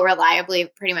know reliably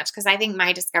pretty much, because I think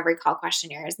my discovery call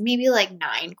questionnaire is maybe like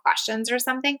 9 questions or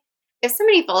something. If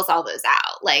somebody fills all those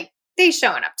out, like they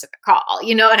showing up to the call,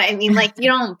 you know what I mean? Like you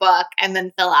don't book and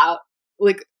then fill out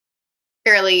like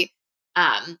fairly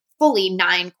fully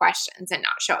 9 questions and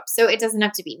not show up. So it doesn't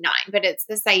have to be 9, but it's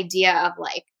this idea of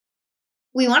like,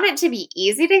 we want it to be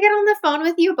easy to get on the phone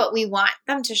with you, but we want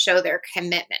them to show their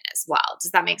commitment as well.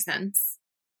 Does that make sense?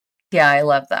 Yeah, I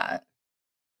love that.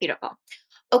 Beautiful.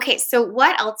 Okay, so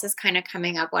what else is kind of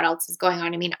coming up? What else is going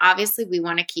on? I mean, obviously, we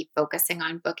want to keep focusing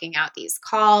on booking out these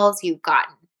calls. You've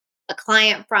gotten a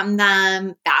client from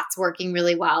them. That's working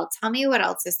really well. Tell me what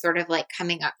else is sort of like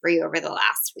coming up for you over the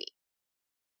last week.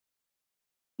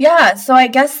 Yeah, so I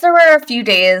guess there were a few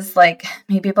days, like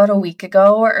maybe about a week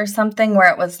ago or something,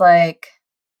 where it was like,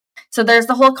 so there's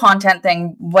the whole content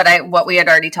thing. What we had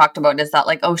already talked about is that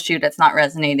like, oh shoot, it's not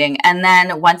resonating. And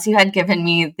then once you had given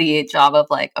me the job of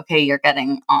like, okay, you're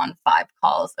getting on 5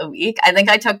 calls a week, I think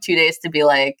I took 2 days to be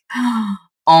like,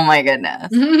 oh my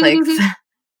goodness, like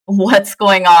what's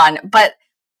going on? But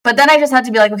then I just had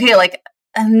to be like, okay, like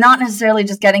I'm not necessarily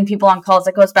just getting people on calls.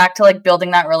 It goes back to like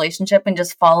building that relationship and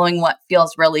just following what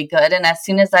feels really good. And as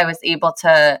soon as I was able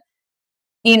to,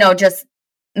 you know, just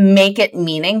make it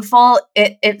meaningful,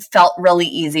 it felt really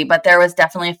easy. But there was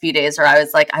definitely a few days where I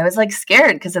was like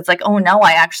scared, because it's like, oh no,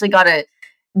 I actually got to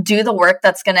do the work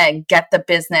that's going to get the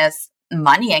business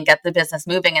money and get the business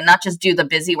moving, and not just do the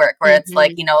busy work where it's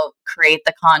like, you know, create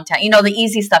the content, you know, the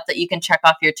easy stuff that you can check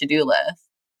off your to-do list.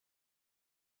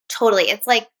 Totally. It's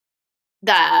like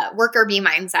the worker bee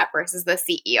mindset versus the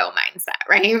CEO mindset,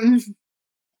 right?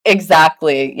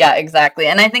 Exactly. Yeah, exactly.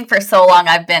 And I think for so long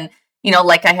I've been, you know,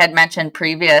 like I had mentioned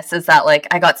previous, is that like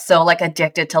I got so like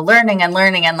addicted to learning and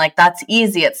like that's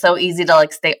easy. It's so easy to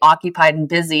like stay occupied and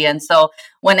busy. And so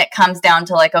when it comes down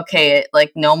to like, okay,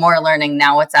 like no more learning,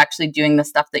 now it's actually doing the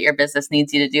stuff that your business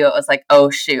needs you to do. It was like, oh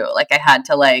shoot, like I had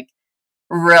to like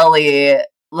really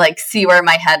like see where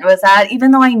my head was at,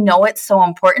 even though I know it's so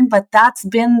important, but that's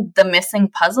been the missing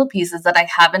puzzle pieces that I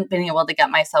haven't been able to get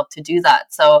myself to do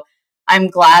that. So I'm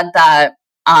glad that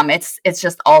it's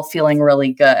just all feeling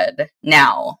really good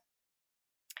now.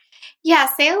 Yeah,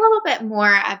 say a little bit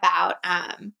more about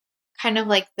kind of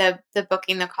like the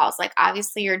booking the calls. Like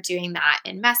obviously you're doing that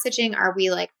in messaging. Are we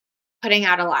like putting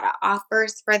out a lot of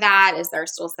offers for that? Is there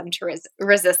still some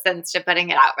resistance to putting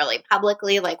it out really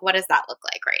publicly? Like what does that look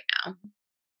like right now?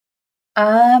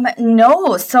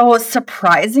 No. So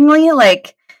surprisingly,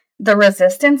 like the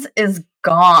resistance is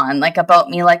gone, like about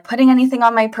me like putting anything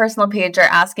on my personal page or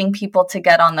asking people to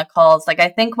get on the calls. Like I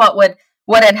think what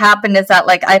had happened is that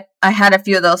like I had a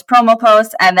few of those promo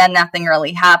posts and then nothing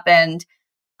really happened.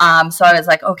 So I was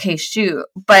like, okay, shoot.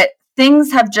 But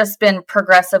things have just been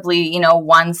progressively, you know,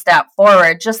 one step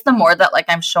forward, just the more that like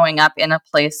I'm showing up in a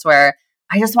place where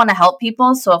I just want to help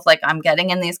people. So if like I'm getting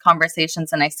in these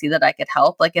conversations and I see that I could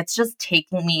help, like it's just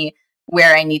taking me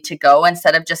where I need to go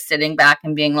instead of just sitting back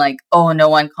and being like, oh, no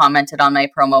one commented on my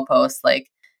promo post. Like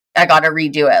I got to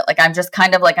redo it. Like I'm just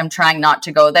kind of like, I'm trying not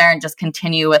to go there and just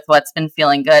continue with what's been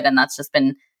feeling good. And that's just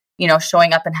been, you know,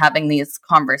 showing up and having these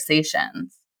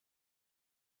conversations.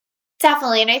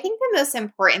 Definitely. And I think the most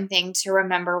important thing to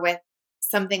remember with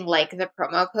something like the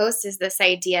promo post is this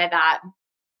idea that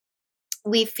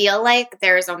we feel like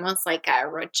there's almost like a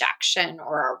rejection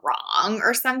or a wrong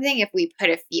or something if we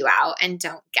put a few out and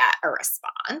don't get a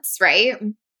response, right?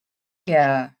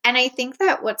 Yeah. And I think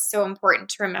that what's so important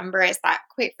to remember is that,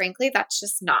 quite frankly, that's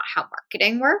just not how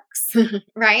marketing works,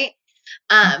 right?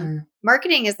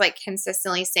 Marketing is like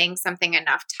consistently saying something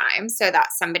enough times so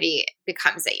that somebody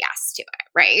becomes a yes to it,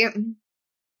 right?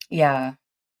 Yeah.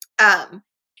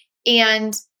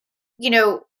 And, you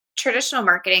know, traditional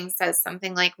marketing says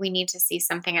something like we need to see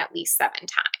something at least 7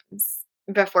 times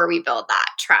before we build that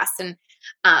trust.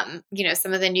 And, you know,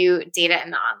 some of the new data in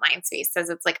the online space says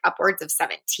it's like upwards of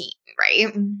 17,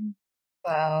 right?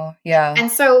 Wow. Yeah.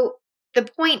 And so the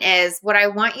point is, what I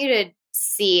want you to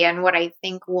see and what I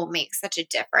think will make such a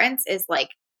difference is like,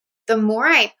 the more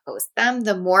I post them,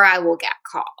 the more I will get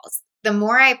calls. The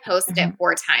more I post it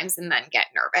 4 times and then get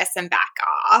nervous and back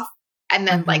off, and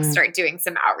then like start doing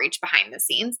some outreach behind the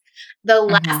scenes, the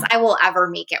less I will ever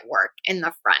make it work in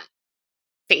the front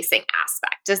facing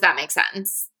aspect. Does that make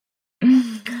sense?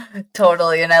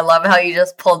 Totally. And I love how you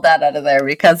just pulled that out of there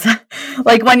because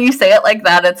like when you say it like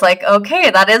that, it's like, okay,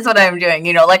 that is what I'm doing.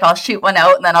 You know, like I'll shoot one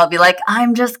out and then I'll be like,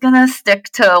 I'm just going to stick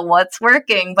to what's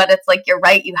working. But it's like, you're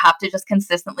right. You have to just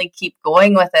consistently keep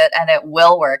going with it and it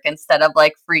will work instead of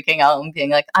like freaking out and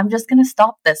being like, I'm just going to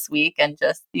stop this week and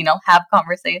just, you know, have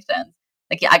conversations.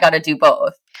 Like, yeah, I got to do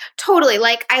both. Totally.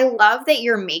 Like, I love that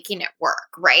you're making it work,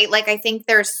 right? Like, I think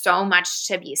there's so much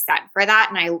to be said for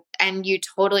that. And you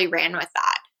totally ran with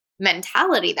that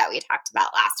mentality that we talked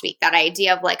about last week, that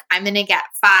idea of like, I'm going to get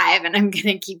 5 and I'm going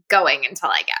to keep going until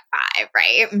I get 5,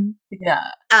 right?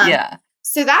 Yeah. Yeah.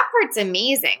 So that part's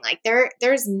amazing. Like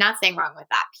there's nothing wrong with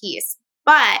that piece,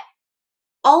 but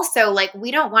also like,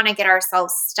 we don't want to get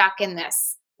ourselves stuck in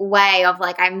this way of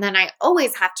like, I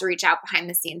always have to reach out behind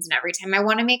the scenes, and every time I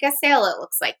want to make a sale, it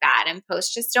looks like that, and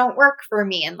posts just don't work for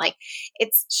me. And like,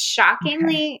 it's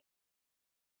shockingly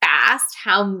fast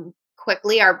how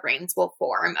quickly our brains will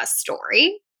form a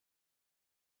story,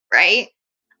 right?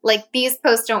 Like, these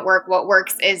posts don't work. What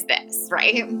works is this,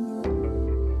 right?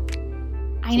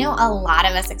 I know a lot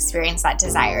of us experience that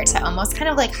desire to almost kind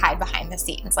of like hide behind the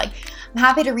scenes. Like, I'm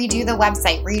happy to redo the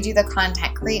website, redo the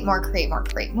content, create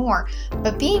more.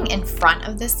 But being in front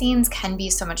of the scenes can be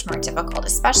so much more difficult,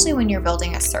 especially when you're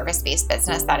building a service-based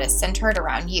business that is centered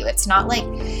around you. It's not like,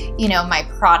 you know, my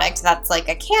product that's like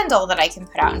a candle that I can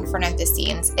put out in front of the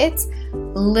scenes. It's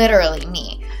literally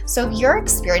me. So if you're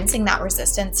experiencing that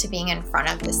resistance to being in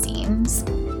front of the scenes,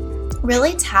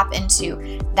 really tap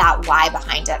into that why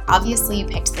behind it. Obviously, you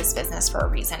picked this business for a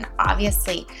reason.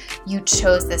 Obviously, you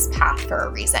chose this path for a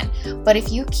reason. But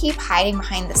if you keep hiding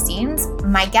behind the scenes,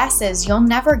 my guess is you'll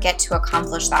never get to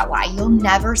accomplish that why. You'll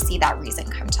never see that reason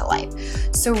come to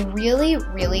life. So really,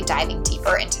 really diving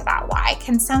deeper into that why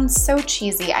can sound so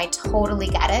cheesy. I totally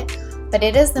get it. but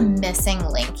it is the missing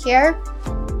link here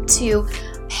to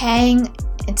paying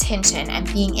attention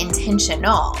and being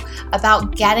intentional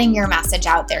about getting your message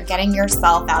out there, getting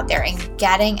yourself out there, and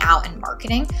getting out and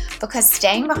marketing, because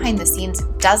staying behind the scenes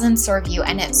doesn't serve you,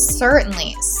 and it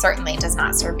certainly does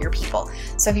not serve your people.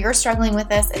 So if you're struggling with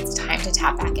this, it's time to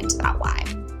tap back into that why.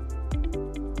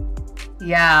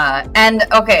 Yeah. And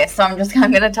okay, so I'm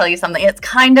going to tell you something. It's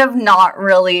kind of not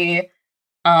really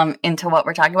into what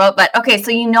we're talking about, but okay,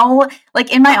 so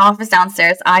like in my office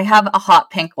downstairs, I have a hot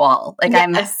pink wall. Like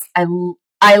yes.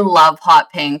 I love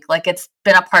hot pink. Like it's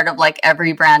been a part of like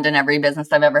every brand and every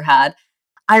business I've ever had.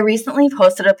 I recently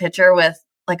posted a picture with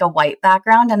like a white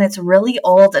background, and it's really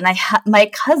old, and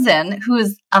my cousin,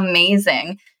 who's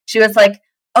amazing, she was like,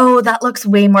 "Oh, that looks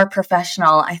way more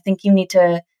professional. I think you need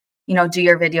to, do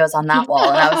your videos on that wall."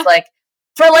 And I was like,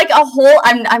 for like a whole,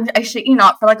 I shit you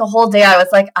not, for like a whole day, I was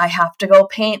like, I have to go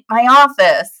paint my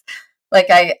office. Like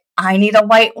I need a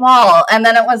white wall. And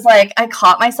then it was like, I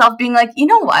caught myself being like, you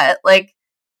know what? Like,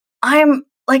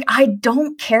 I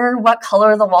don't care what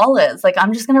color the wall is. Like,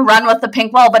 I'm just going to run with the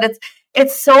pink wall. But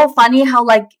it's so funny how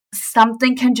like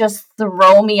something can just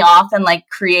throw me off and like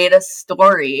create a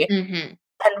story and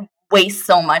waste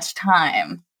so much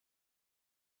time.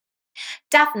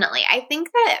 Definitely. I think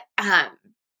that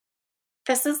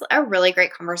this is a really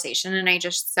great conversation, and I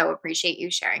just so appreciate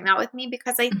you sharing that with me,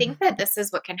 because I think that this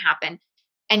is what can happen.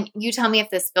 And you tell me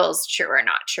if this feels true or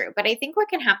not true, but I think what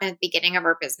can happen at the beginning of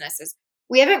our business is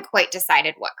we haven't quite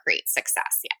decided what creates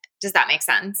success yet. Does that make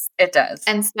sense? It does.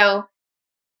 And so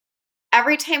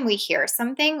every time we hear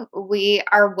something, we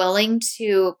are willing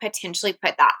to potentially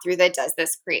put that through the does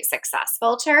this create success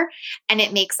filter, and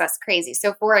it makes us crazy.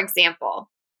 So for example,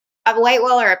 a white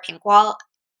wall or a pink wall,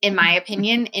 in my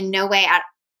opinion, in no way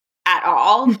at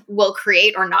all will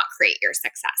create or not create your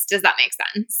success. Does that make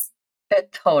sense?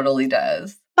 It totally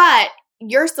does. But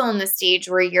you're still in the stage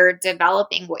where you're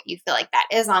developing what you feel like that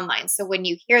is online. So when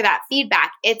you hear that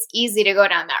feedback, it's easy to go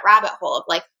down that rabbit hole of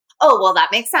like, oh, well,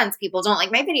 that makes sense. People don't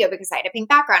like my video because I had a pink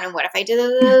background. And what if I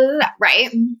did,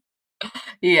 right?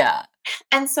 Yeah.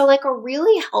 And so like a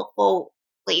really helpful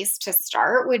place to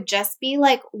start would just be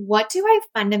like, what do I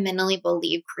fundamentally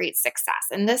believe creates success?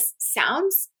 And this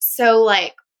sounds so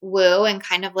like woo and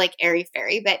kind of like airy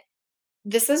fairy, but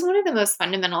this is one of the most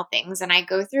fundamental things. And I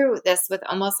go through this with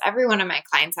almost every one of my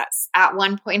clients at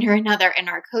one point or another in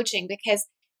our coaching, because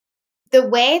the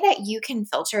way that you can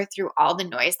filter through all the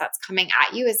noise that's coming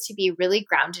at you is to be really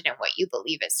grounded in what you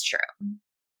believe is true.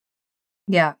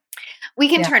 Yeah. We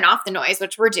can turn off the noise,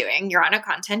 which we're doing. You're on a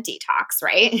content detox,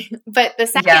 right? But the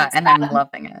second and I'm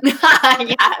loving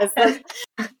it. Yes.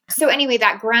 So anyway,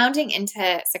 that grounding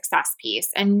into success piece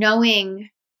and knowing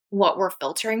what we're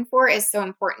filtering for is so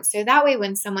important. So that way,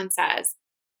 when someone says,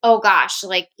 oh gosh,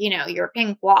 like, your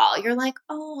pink wall, you're like,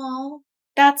 oh,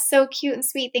 that's so cute and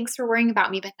sweet. Thanks for worrying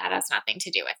about me, but that has nothing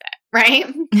to do with it, right?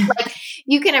 Like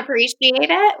you can appreciate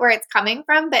it where it's coming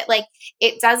from, but like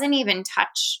it doesn't even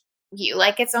touch you.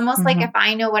 Like it's almost like if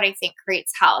I know what I think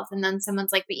creates health, and then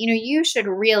someone's like, but you should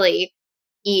really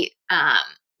eat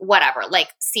whatever, like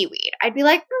seaweed. I'd be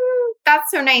like,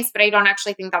 that's so nice, but I don't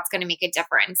actually think that's going to make a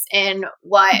difference in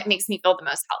what makes me feel the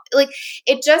most healthy. Like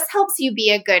it just helps you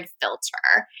be a good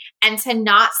filter and to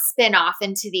not spin off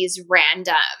into these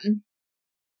random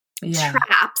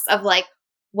traps of like,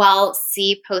 well,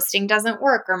 see, posting doesn't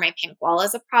work, or my pink wall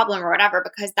is a problem, or whatever,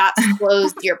 because that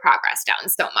slows your progress down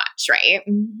so much, right?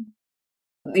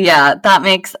 Yeah, that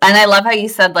makes, and I love how you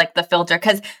said like the filter,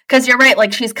 because you're right.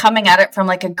 Like she's coming at it from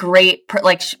like a great,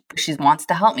 like she wants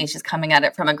to help me. She's coming at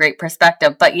it from a great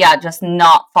perspective, but yeah, just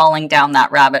not falling down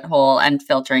that rabbit hole and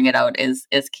filtering it out is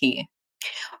key.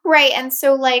 Right. And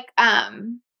so like,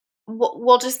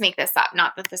 we'll just make this up.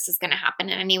 Not that this is going to happen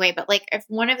in any way, but like if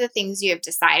one of the things you have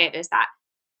decided is that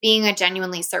being a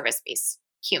genuinely service-based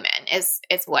human is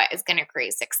what is going to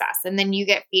create success. And then you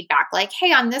get feedback like,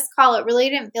 hey, on this call, it really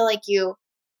didn't feel like you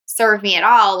served me at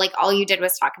all. Like all you did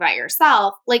was talk about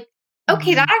yourself. Like,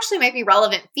 okay, that actually might be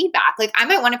relevant feedback. Like I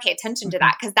might want to pay attention to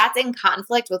that because that's in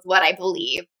conflict with what I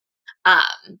believe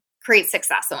creates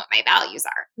success and what my values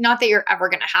are. Not that you're ever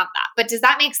going to have that, but does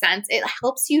that make sense? It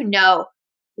helps you know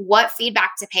what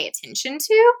feedback to pay attention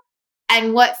to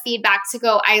and what feedback to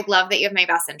go, I love that you have my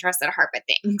best interest at heart, but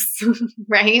thanks.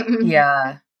 Right?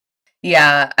 Yeah.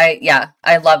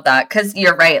 I love that. Cause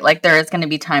you're right. Like there is going to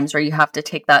be times where you have to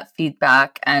take that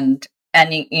feedback and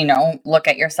look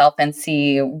at yourself and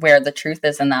see where the truth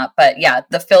is in that. But yeah,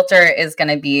 the filter is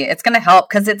going to help.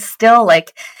 Cause it's still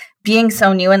like being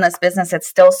so new in this business. It's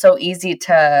still so easy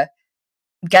to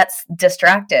gets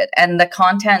distracted, and the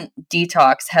content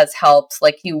detox has helped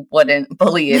like you wouldn't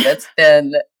believe.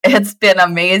 It's been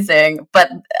amazing,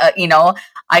 but you know,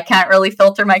 I can't really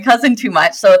filter my cousin too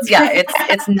much, so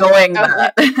it's knowing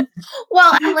that.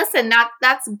 Well, and listen,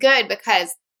 that's good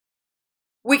because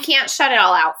we can't shut it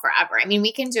all out forever. I mean,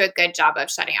 we can do a good job of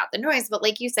shutting out the noise, but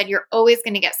like you said, you're always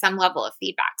going to get some level of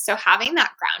feedback. So having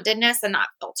that groundedness and that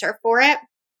filter for it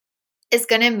is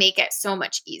going to make it so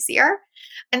much easier.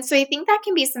 And so I think that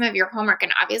can be some of your homework.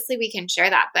 And obviously we can share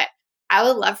that, but I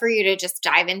would love for you to just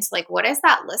dive into like, what is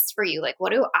that list for you? Like,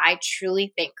 what do I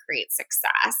truly think creates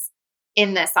success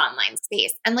in this online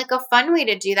space? And like a fun way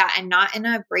to do that, and not in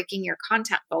a breaking your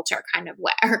content filter kind of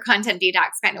way or content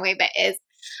detox kind of way, but is,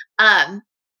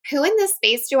 who in this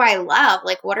space do I love?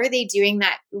 Like, what are they doing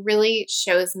that really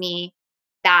shows me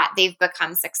that they've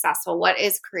become successful? What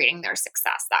is creating their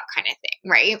success? That kind of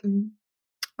thing, right?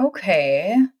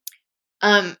 Okay.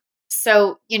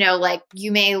 So, you know, like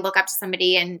you may look up to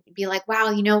somebody and be like, wow,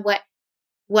 you know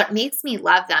what makes me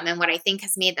love them and what I think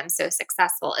has made them so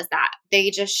successful is that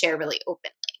they just share really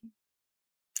openly.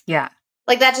 Yeah.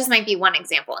 Like that just might be one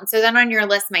example. And so then on your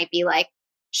list might be like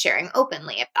sharing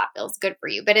openly if that feels good for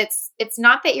you. But it's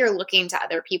not that you're looking to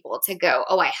other people to go,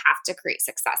 oh, I have to create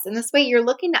success in this way. You're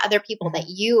looking to other people that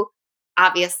you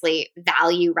obviously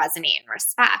value, resonate, and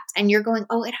respect. And you're going,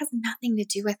 oh, it has nothing to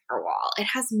do with her wall. It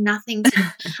has nothing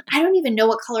to, I don't even know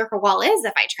what color her wall is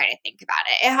if I try to think about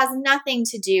it. It has nothing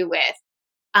to do with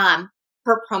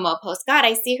her promo post. God,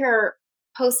 I see her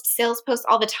post sales posts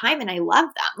all the time and I love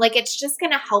them. Like it's just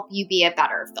going to help you be a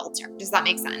better filter. Does that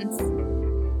make sense?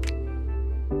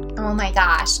 Oh my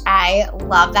gosh, I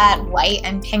love that white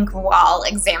and pink wall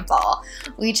example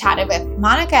we chatted with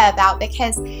Monica about,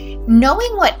 because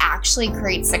knowing what actually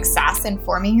creates success and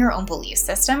forming your own belief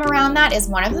system around that is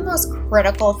one of the most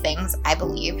critical things, I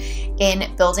believe,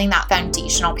 in building that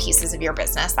foundational pieces of your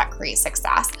business that create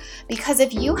success. Because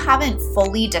if you haven't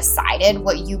fully decided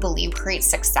what you believe creates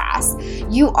success,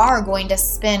 you are going to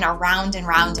spin around and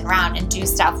round and round and do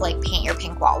stuff like paint your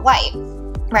pink wall white.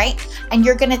 Right? And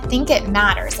you're going to think it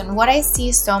matters. And what I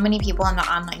see so many people in the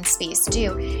online space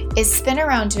do is spin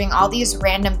around doing all these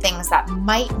random things that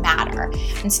might matter.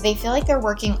 And so they feel like they're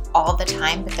working all the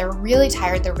time, but they're really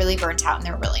tired, they're really burnt out, and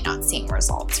they're really not seeing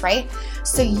results, right?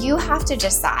 So you have to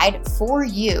decide for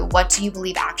you, what do you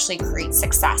believe actually creates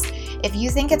success? If you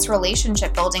think it's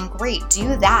relationship building, great,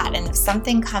 do that. And if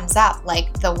something comes up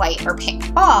like the white or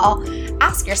pink ball,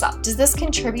 ask yourself, does this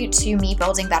contribute to me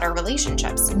building better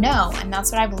relationships? No. And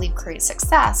that's what I believe creates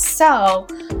success. So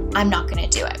I'm not going to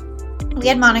do it. We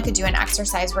had Monica do an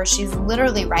exercise where she's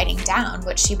literally writing down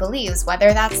what she believes,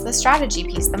 whether that's the strategy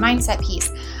piece, the mindset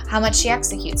piece, how much she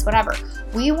executes, whatever.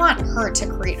 We want her to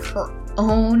create her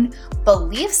own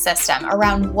belief system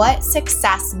around what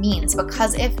success means,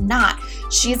 because if not,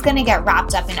 she's going to get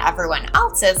wrapped up in everyone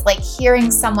else's, like hearing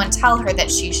someone tell her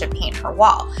that she should paint her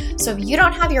wall. So if you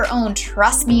don't have your own,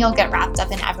 trust me, you'll get wrapped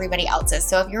up in everybody else's.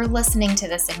 So if you're listening to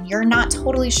this and you're not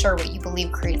totally sure what you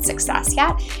believe creates success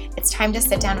yet, it's time to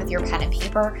sit down with your pen and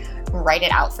paper, write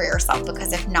it out for yourself,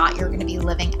 because if not, you're going to be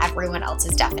living everyone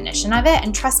else's definition of it.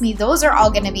 And trust me, those are all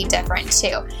going to be different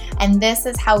too. And this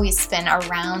is how we spin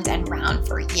around and round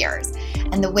for years.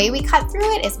 And the way we cut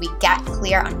through it is we get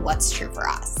clear on what's true for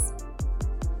us.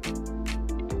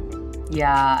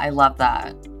 Yeah, I love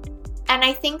that. And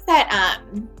I think that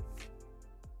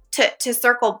to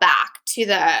circle back to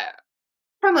the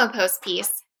promo post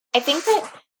piece, I think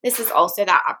that this is also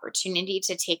that opportunity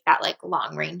to take that like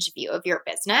long range view of your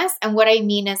business. And what I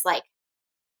mean is like,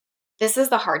 this is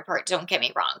the hard part. Don't get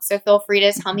me wrong. So feel free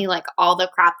to tell me like all the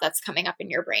crap that's coming up in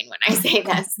your brain when I say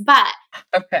this. But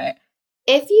okay,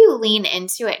 if you lean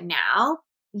into it now,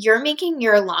 you're making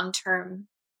your long-term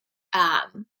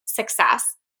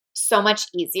success so much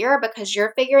easier, because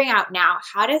you're figuring out now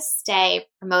how to stay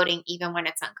promoting even when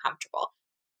it's uncomfortable,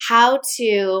 how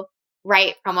to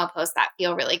write promo posts that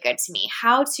feel really good to me,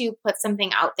 how to put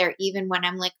something out there even when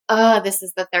I'm like, oh, this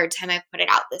is the third time I put it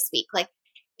out this week. Like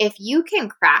if you can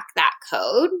crack that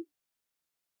code,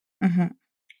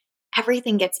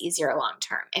 everything gets easier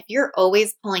long-term. If you're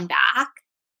always pulling back,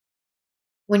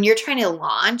 when you're trying to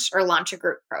launch a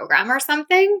group program or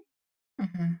something,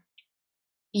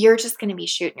 you're just going to be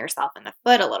shooting yourself in the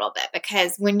foot a little bit,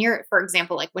 because when you're, for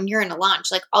example, like when you're in a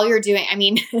launch, like all you're doing, I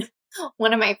mean,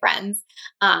 one of my friends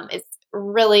is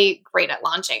really great at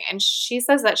launching, and she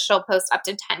says that she'll post up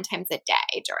to 10 times a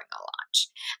day during a launch.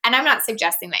 And I'm not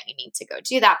suggesting that you need to go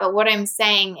do that, but what I'm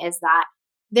saying is that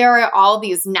there are all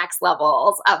these next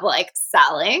levels of like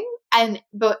selling.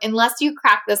 But unless you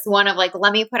crack this one of like,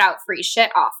 let me put out free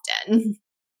shit often,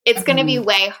 it's going to be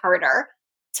way harder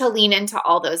to lean into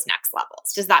all those next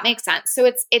levels. Does that make sense? So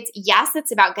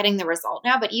it's about getting the result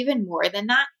now, but even more than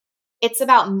that, it's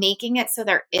about making it so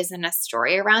there isn't a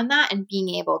story around that and being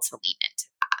able to lean into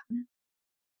that.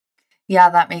 Yeah,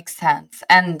 that makes sense.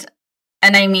 And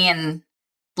I mean,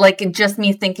 like, just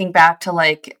me thinking back to,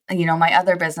 like, you know, my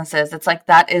other businesses, it's like,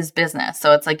 that is business.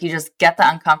 So it's like, you just get the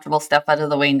uncomfortable stuff out of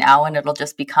the way now and it'll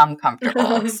just become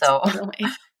comfortable. So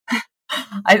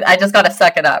I just got to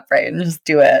suck it up, right? And just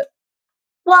do it.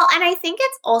 Well, and I think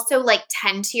it's also like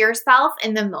tend to yourself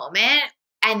in the moment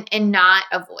and not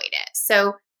avoid it.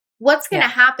 So what's going to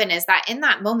happen is that in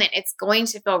that moment, it's going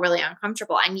to feel really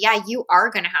uncomfortable. And yeah, you are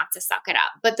going to have to suck it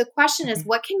up. But the question is,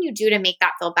 what can you do to make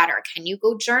that feel better? Can you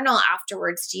go journal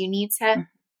afterwards? Do you need to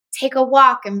take a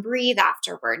walk and breathe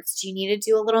afterwards? Do you need to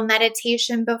do a little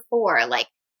meditation before? Like,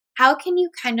 how can you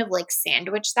kind of like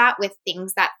sandwich that with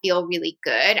things that feel really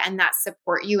good and that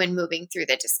support you in moving through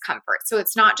the discomfort? So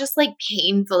it's not just like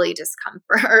painfully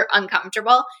discomfort or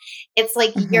uncomfortable. It's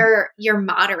like you're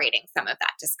moderating some of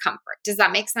that discomfort. Does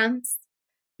that make sense?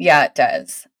 Yeah, it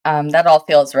does. That all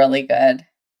feels really good.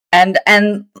 And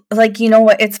like, you know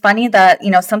what, it's funny that, you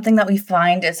know, something that we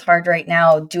find is hard right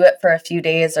now, do it for a few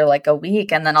days or like a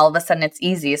week, and then all of a sudden it's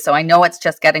easy. So I know it's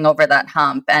just getting over that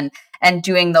hump and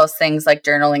doing those things like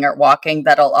journaling or walking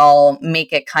that'll all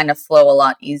make it kind of flow a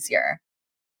lot easier.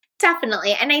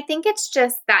 Definitely. And I think it's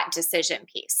just that decision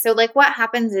piece. So like what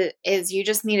happens is you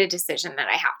just need a decision that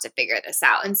I have to figure this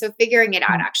out. And so figuring it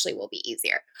out actually will be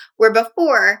easier. Where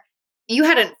before you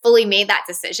hadn't fully made that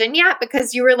decision yet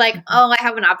because you were like, oh, I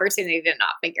have an opportunity to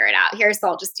not figure it out here, so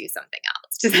I'll just do something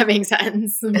else. Does that make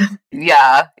sense?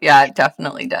 Yeah, it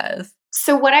definitely does.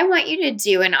 So what I want you to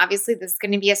do, and obviously this is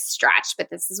going to be a stretch, but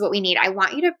this is what we need. I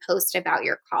want you to post about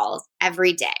your calls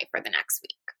every day for the next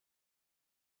week.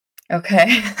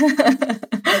 Okay.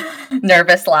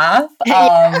 Nervous laugh.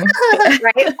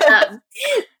 Right?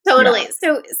 Totally.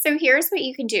 Yeah. So here's what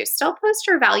you can do. Still post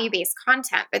your value-based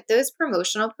content, but those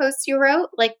promotional posts you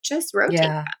wrote, like just rotate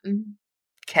them.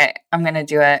 Okay. I'm going to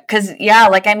do it. Cause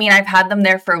like, I mean, I've had them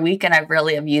there for a week and I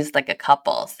really have used like a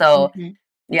couple. So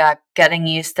getting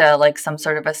used to like some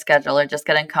sort of a schedule or just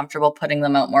getting comfortable putting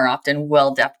them out more often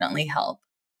will definitely help.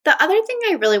 The other thing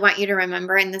I really want you to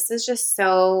remember, and this is just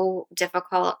so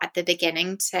difficult at the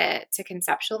beginning to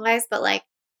conceptualize, but like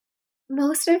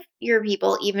most of your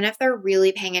people, even if they're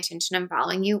really paying attention and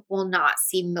following you, will not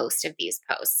see most of these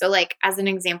posts. So like as an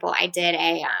example, I did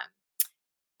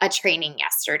a training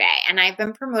yesterday and I've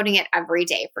been promoting it every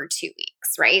day for 2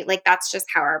 weeks, right? Like that's just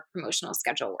how our promotional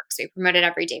schedule works. We promote it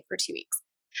every day for 2 weeks.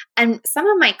 And some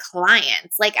of my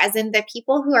clients, like as in the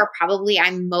people who are probably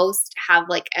I most have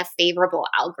like a favorable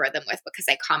algorithm with because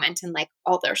I comment in like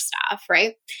all their stuff,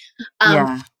 right?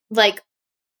 Like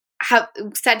have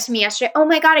said to me yesterday, oh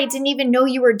my God, I didn't even know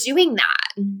you were doing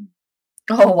that.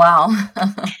 Oh, wow.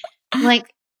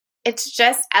 Like it's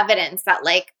just evidence that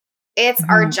like it's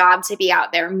our job to be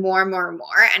out there more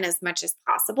and as much as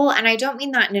possible. And I don't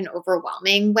mean that in an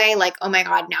overwhelming way, like, oh my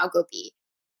God, now go be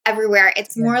everywhere.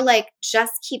 It's more like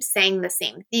just keep saying the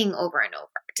same thing over and over.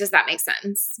 Does that make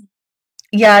sense?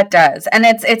 Yeah, it does. And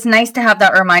it's nice to have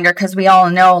that reminder because we all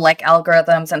know like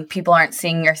algorithms and people aren't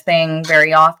seeing your thing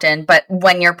very often. But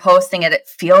when you're posting it, it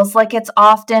feels like it's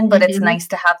often, but it's nice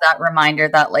to have that reminder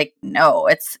that like, no,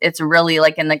 it's really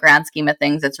like in the grand scheme of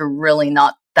things, it's really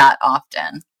not that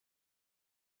often.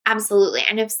 Absolutely.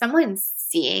 And if someone's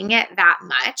seeing it that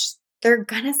much, they're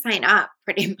going to sign up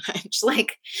pretty much.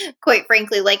 Like, quite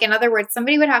frankly, like in other words,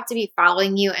 somebody would have to be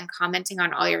following you and commenting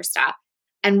on all your stuff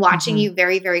and watching you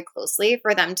very, very closely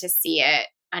for them to see it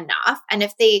enough. And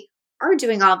if they are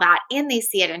doing all that and they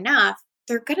see it enough,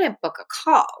 they're going to book a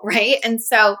call, right? And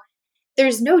so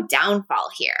there's no downfall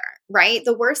here, right?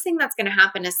 The worst thing that's going to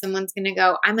happen is someone's going to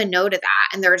go, I'm a no to that.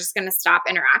 And they're just going to stop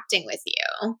interacting with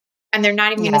you. And they're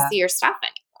not even going to see your stuff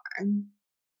anymore.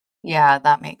 Yeah,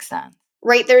 that makes sense.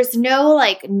 Right. There's no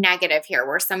like negative here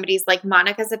where somebody's like,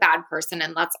 Monica's a bad person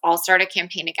and let's all start a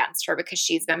campaign against her because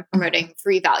she's been promoting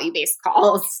free value-based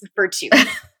calls for 2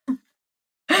 weeks.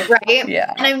 Right.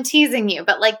 Yeah. And I'm teasing you,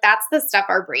 but like that's the stuff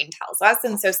our brain tells us.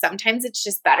 And so sometimes it's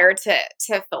just better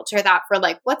to filter that for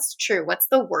like, what's true? What's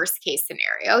the worst case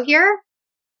scenario here?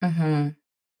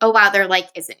 Oh, wow. There like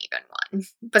isn't even one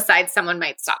besides someone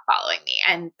might stop following me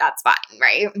and that's fine.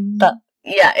 Right.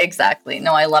 Yeah, exactly.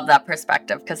 No, I love that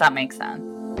perspective because that makes sense.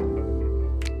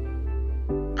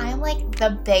 I like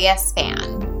the biggest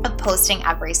fan of posting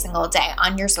every single day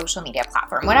on your social media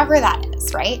platform, whatever that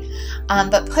is, right?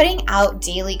 But putting out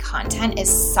daily content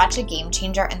is such a game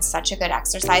changer and such a good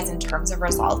exercise in terms of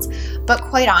results. But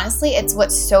quite honestly, it's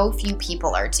what so few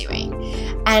people are doing.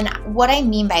 And what I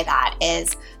mean by that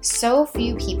is so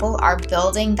few people are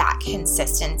building that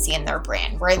consistency in their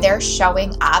brand where they're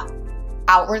showing up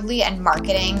outwardly and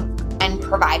marketing and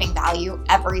providing value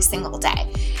every single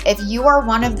day. If you are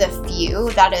one of the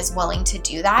few that is willing to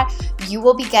do that, you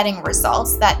will be getting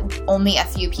results that only a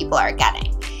few people are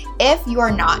getting. If you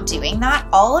are not doing that,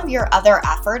 all of your other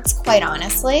efforts, quite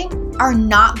honestly, are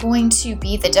not going to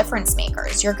be the difference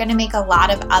makers. You're going to make a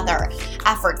lot of other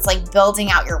efforts like building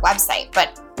out your website,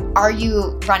 but are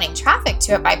you running traffic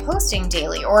to it by posting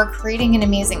daily or creating an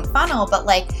amazing funnel? But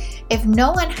if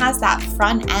no one has that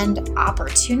front end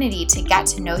opportunity to get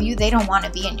to know you, they don't want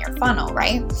to be in your funnel,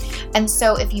 right? And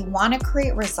so if you want to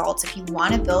create results, if you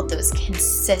want to build those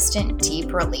consistent,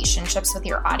 deep relationships with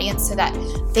your audience so that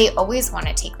they always want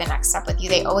to take the next step with you,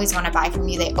 they always want to buy from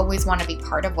you, they always want to be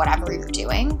part of whatever you're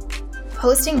doing,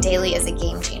 posting daily is a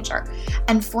game changer.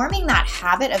 And forming that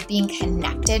habit of being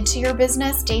connected to your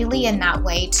business daily in that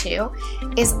way too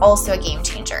is also a game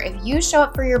changer. If you show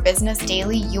up for your business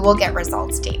daily, you will get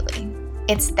results daily.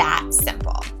 It's that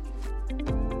simple.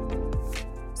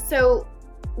 So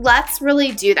let's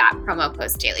really do that promo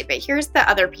post daily. But here's the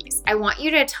other piece. I want you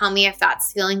to tell me if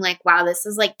that's feeling like, wow, this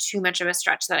is too much of a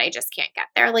stretch that I just can't get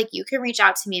there. You can reach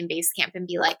out to me in Basecamp and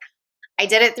be like, I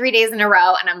did it 3 days in a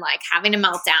row and I'm having a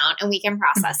meltdown, and we can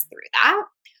process through that.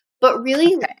 But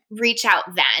really reach out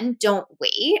then. Don't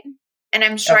wait. And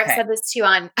I'm sure I've said this too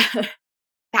on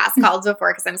past calls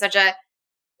before because I'm such a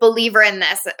believer in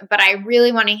this, but I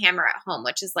really want to hammer it home,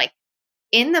 which is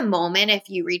in the moment, if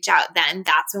you reach out then,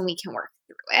 that's when we can work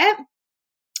through it.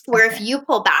 Where if you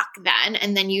pull back then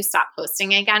and then you stop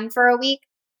posting again for a week,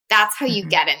 that's how you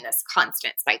get in this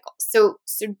constant cycle. So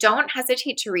don't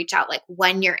hesitate to reach out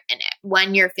when you're in it,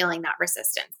 when you're feeling that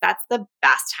resistance. That's the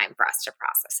best time for us to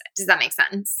process it. Does that make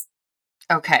sense?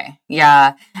 Okay.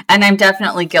 Yeah. And I'm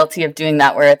definitely guilty of doing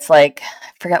that where it's I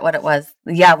forget what it was.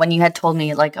 Yeah. When you had told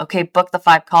me okay, book the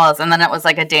 5 calls. And then it was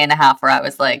a day and a half where I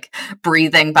was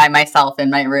breathing by myself in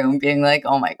my room being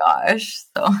oh my gosh.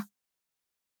 So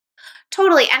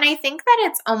totally. And I think that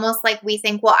it's almost we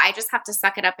think, well, I just have to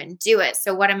suck it up and do it.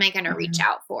 So what am I going to reach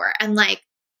out for? And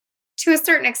to a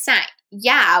certain extent,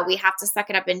 yeah, we have to suck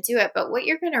it up and do it. But what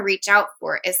you're going to reach out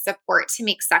for is support to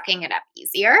make sucking it up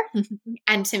easier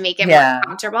and to make it more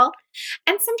comfortable.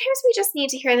 And sometimes we just need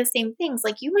to hear the same things.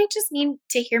 You might just need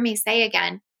to hear me say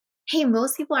again, hey,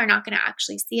 most people are not going to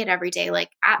actually see it every day.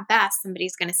 At best,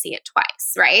 somebody's going to see it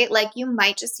twice, right? You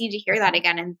might just need to hear that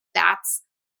again. And that's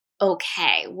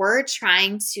okay. We're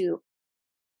trying to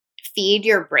feed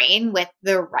your brain with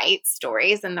the right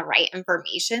stories and the right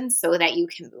information so that you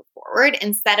can move forward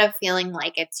instead of feeling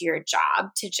like it's your job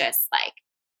to just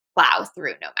plow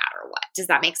through no matter what. Does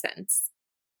that make sense?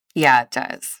 Yeah, it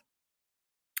does.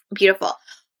 Beautiful.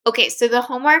 Okay, so the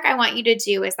homework I want you to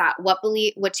do is that what do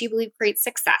you believe creates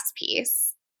success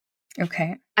piece.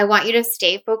 Okay. I want you to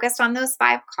stay focused on those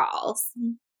 5 calls.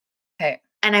 Okay.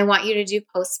 And I want you to do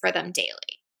posts for them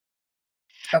daily.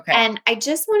 Okay. And I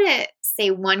just want to say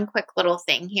one quick little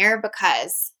thing here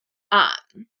because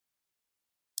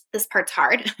this part's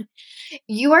hard.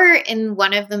 You are in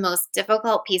one of the most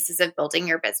difficult pieces of building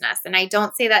your business. And I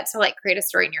don't say that to create a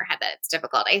story in your head that it's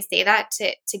difficult. I say that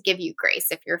to give you grace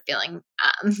if you're feeling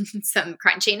some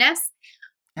crunchiness.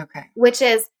 Okay. Which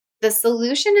is the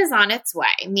solution is on its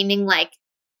way, meaning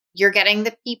you're getting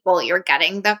the people, you're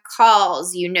getting the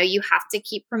calls, you have to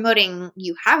keep promoting,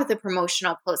 you have the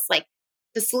promotional posts,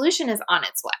 the solution is on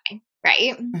its way,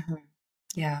 right? Mm-hmm.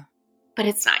 Yeah. But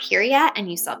it's not here yet, and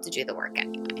you still have to do the work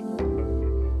anyway.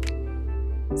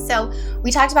 So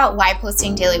we talked about why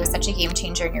posting daily was such a game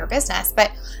changer in your business.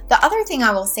 But the other thing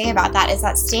I will say about that is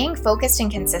that staying focused and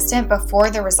consistent before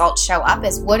the results show up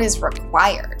is what is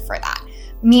required for that.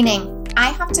 Meaning, I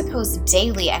have to post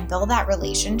daily and build that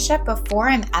relationship before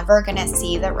I'm ever going to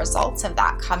see the results of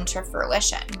that come to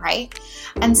fruition, right?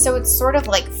 And so it's sort of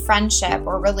like friendship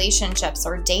or relationships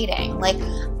or dating.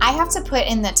 I have to put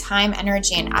in the time,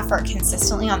 energy, and effort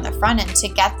consistently on the front end to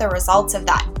get the results of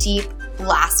that deep,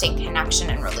 lasting connection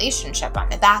and relationship on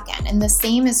the back end. And the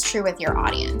same is true with your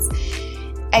audience.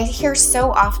 I hear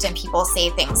so often people say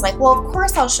things well, of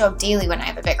course I'll show up daily when I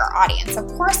have a bigger audience. Of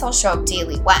course I'll show up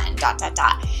daily when, ...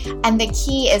 And the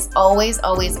key is always,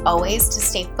 always, always to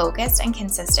stay focused and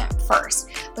consistent first,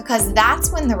 because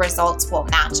that's when the results will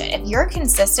match it. If you're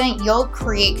consistent, you'll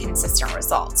create consistent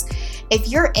results. if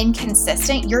you're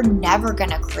inconsistent, you're never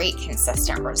going to create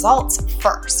consistent results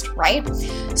first, right?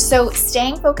 So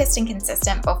staying focused and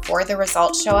consistent before the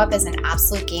results show up is an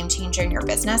absolute game changer in your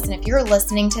business. And if you're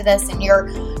listening to this and you're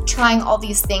trying all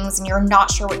these things and you're not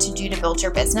sure what to do to build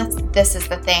your business, this is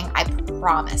the thing, I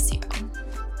promise you.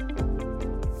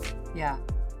 Yeah.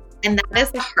 And that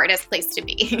is the hardest place to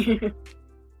be.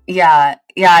 Yeah.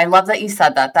 I love that you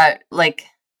said that.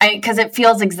 Because it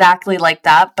feels exactly like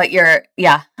that, but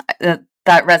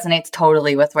that resonates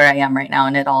totally with where I am right now,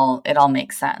 and it all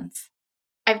makes sense.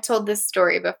 I've told this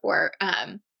story before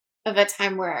of a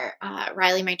time where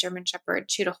Riley, my German Shepherd,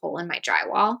 chewed a hole in my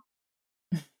drywall.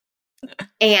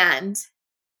 And,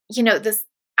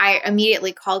 I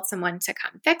immediately called someone to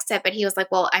come fix it, but he was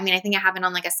like, well, I think it happened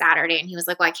on like a Saturday. And he was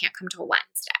like, well, I can't come till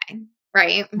Wednesday.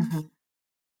 Right. Mm-hmm.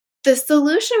 The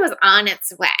solution was on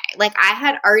its way. Like I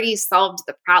had already solved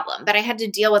the problem, but I had to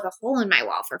deal with a hole in my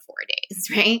wall for 4 days,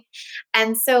 right?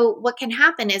 And so what can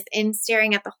happen is in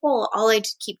staring at the hole, all I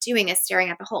keep doing is staring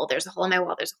at the hole. There's a hole in my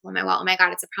wall. There's a hole in my wall. Oh my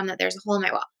God, it's a problem that there's a hole in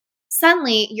my wall.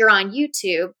 Suddenly you're on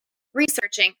YouTube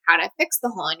researching how to fix the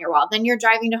hole in your wall. Then you're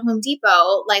driving to Home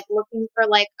Depot, like looking for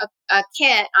like a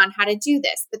kit on how to do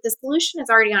this. But the solution is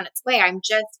already on its way. I'm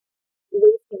just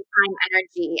wasting time,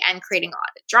 energy, and creating a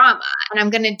lot of drama. And I'm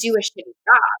going to do a shitty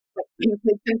job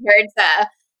compared to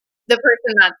the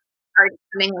person that's already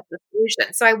coming with the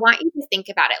solution. So I want you to think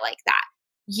about it like that.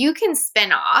 You can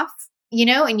spin off,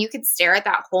 and you could stare at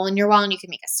that hole in your wall and you can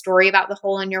make a story about the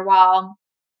hole in your wall.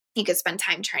 You could spend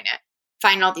time trying to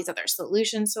find all these other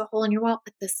solutions to a hole in your wall,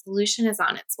 but the solution is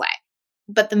on its way.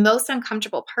 But the most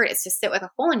uncomfortable part is to sit with a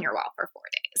hole in your wall for 4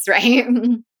 days, right?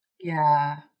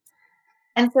 Yeah.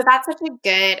 And so that's such a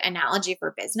good analogy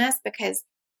for business because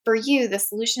for you, the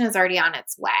solution is already on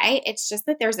its way. It's just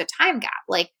that there's a time gap,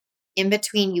 like in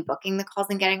between you booking the calls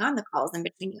and getting on the calls, in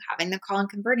between you having the call and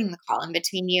converting the call, in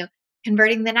between you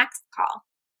converting the next call.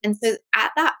 And so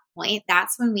at that point,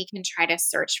 that's when we can try to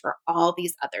search for all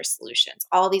these other solutions,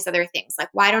 all these other things. Like,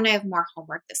 why don't I have more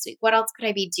homework this week? What else could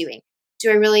I be doing?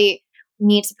 Do I really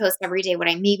need to post every day? What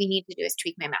I maybe need to do is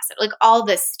tweak my message, like all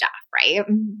this stuff, right?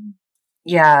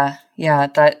 Yeah.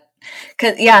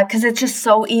 Because it's just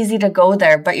so easy to go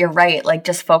there, but you're right. Like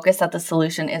just focus that the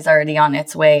solution is already on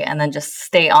its way and then just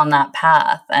stay on that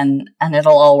path and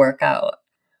it'll all work out.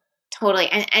 Totally.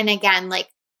 And again, like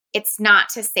it's not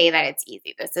to say that it's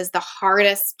easy. This is the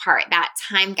hardest part, that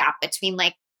time gap between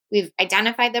like we've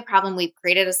identified the problem, we've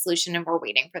created a solution and we're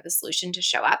waiting for the solution to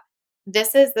show up.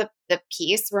 This is the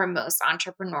piece where most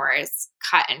entrepreneurs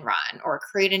cut and run or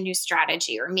create a new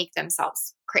strategy or make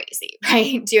themselves crazy,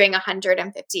 right? Doing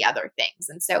 150 other things.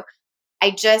 And so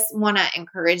I just want to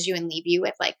encourage you and leave you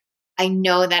with like, I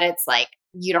know that it's like,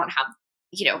 you don't have,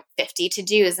 50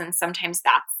 to-dos. And sometimes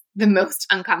that's the most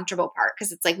uncomfortable part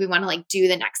because it's like, we want to like do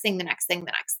the next thing.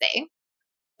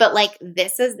 But like,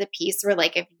 this is the piece where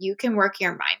like, if you can work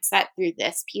your mindset through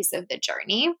this piece of the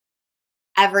journey,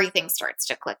 everything starts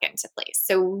to click into place.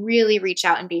 So really reach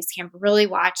out in Basecamp, really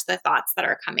watch the thoughts that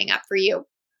are coming up for you.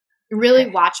 Really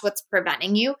watch what's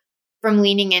preventing you from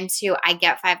leaning into, I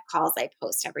get 5 calls I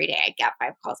post every day. I get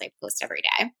 5 calls I post every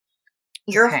day.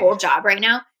 Your whole job right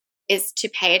now is to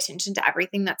pay attention to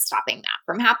everything that's stopping that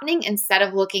from happening instead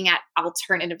of looking at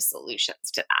alternative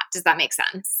solutions to that. Does that make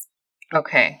sense?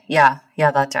 Okay. Yeah,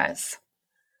 that does.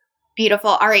 Beautiful.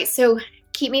 All right. So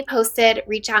keep me posted.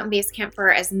 Reach out in Basecamp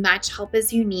for as much help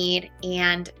as you need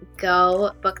and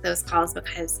go book those calls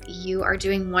because you are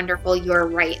doing wonderful. You're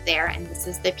right there. And this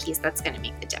is the piece that's going to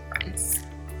make the difference.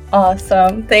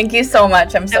 Awesome. Thank you so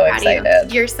much. I'm so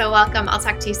excited. You're so welcome. I'll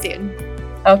talk to you soon.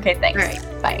 Okay. Thanks. All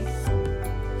right. Bye.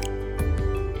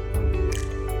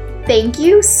 Thank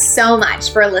you so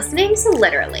much for listening to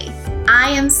Literally.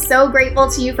 I am so grateful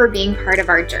to you for being part of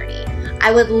our journey.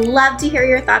 I would love to hear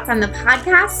your thoughts on the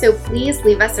podcast, so please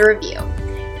leave us a review.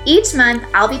 Each month,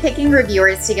 I'll be picking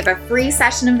reviewers to give a free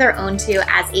session of their own to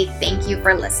as a thank you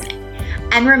for listening.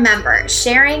 And remember,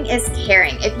 sharing is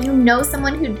caring. If you know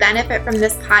someone who'd benefit from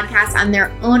this podcast on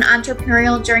their own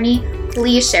entrepreneurial journey,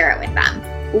 please share it with them.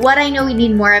 What I know we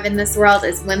need more of in this world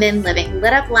is women living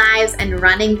lit up lives and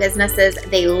running businesses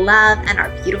they love and are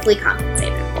beautifully compensated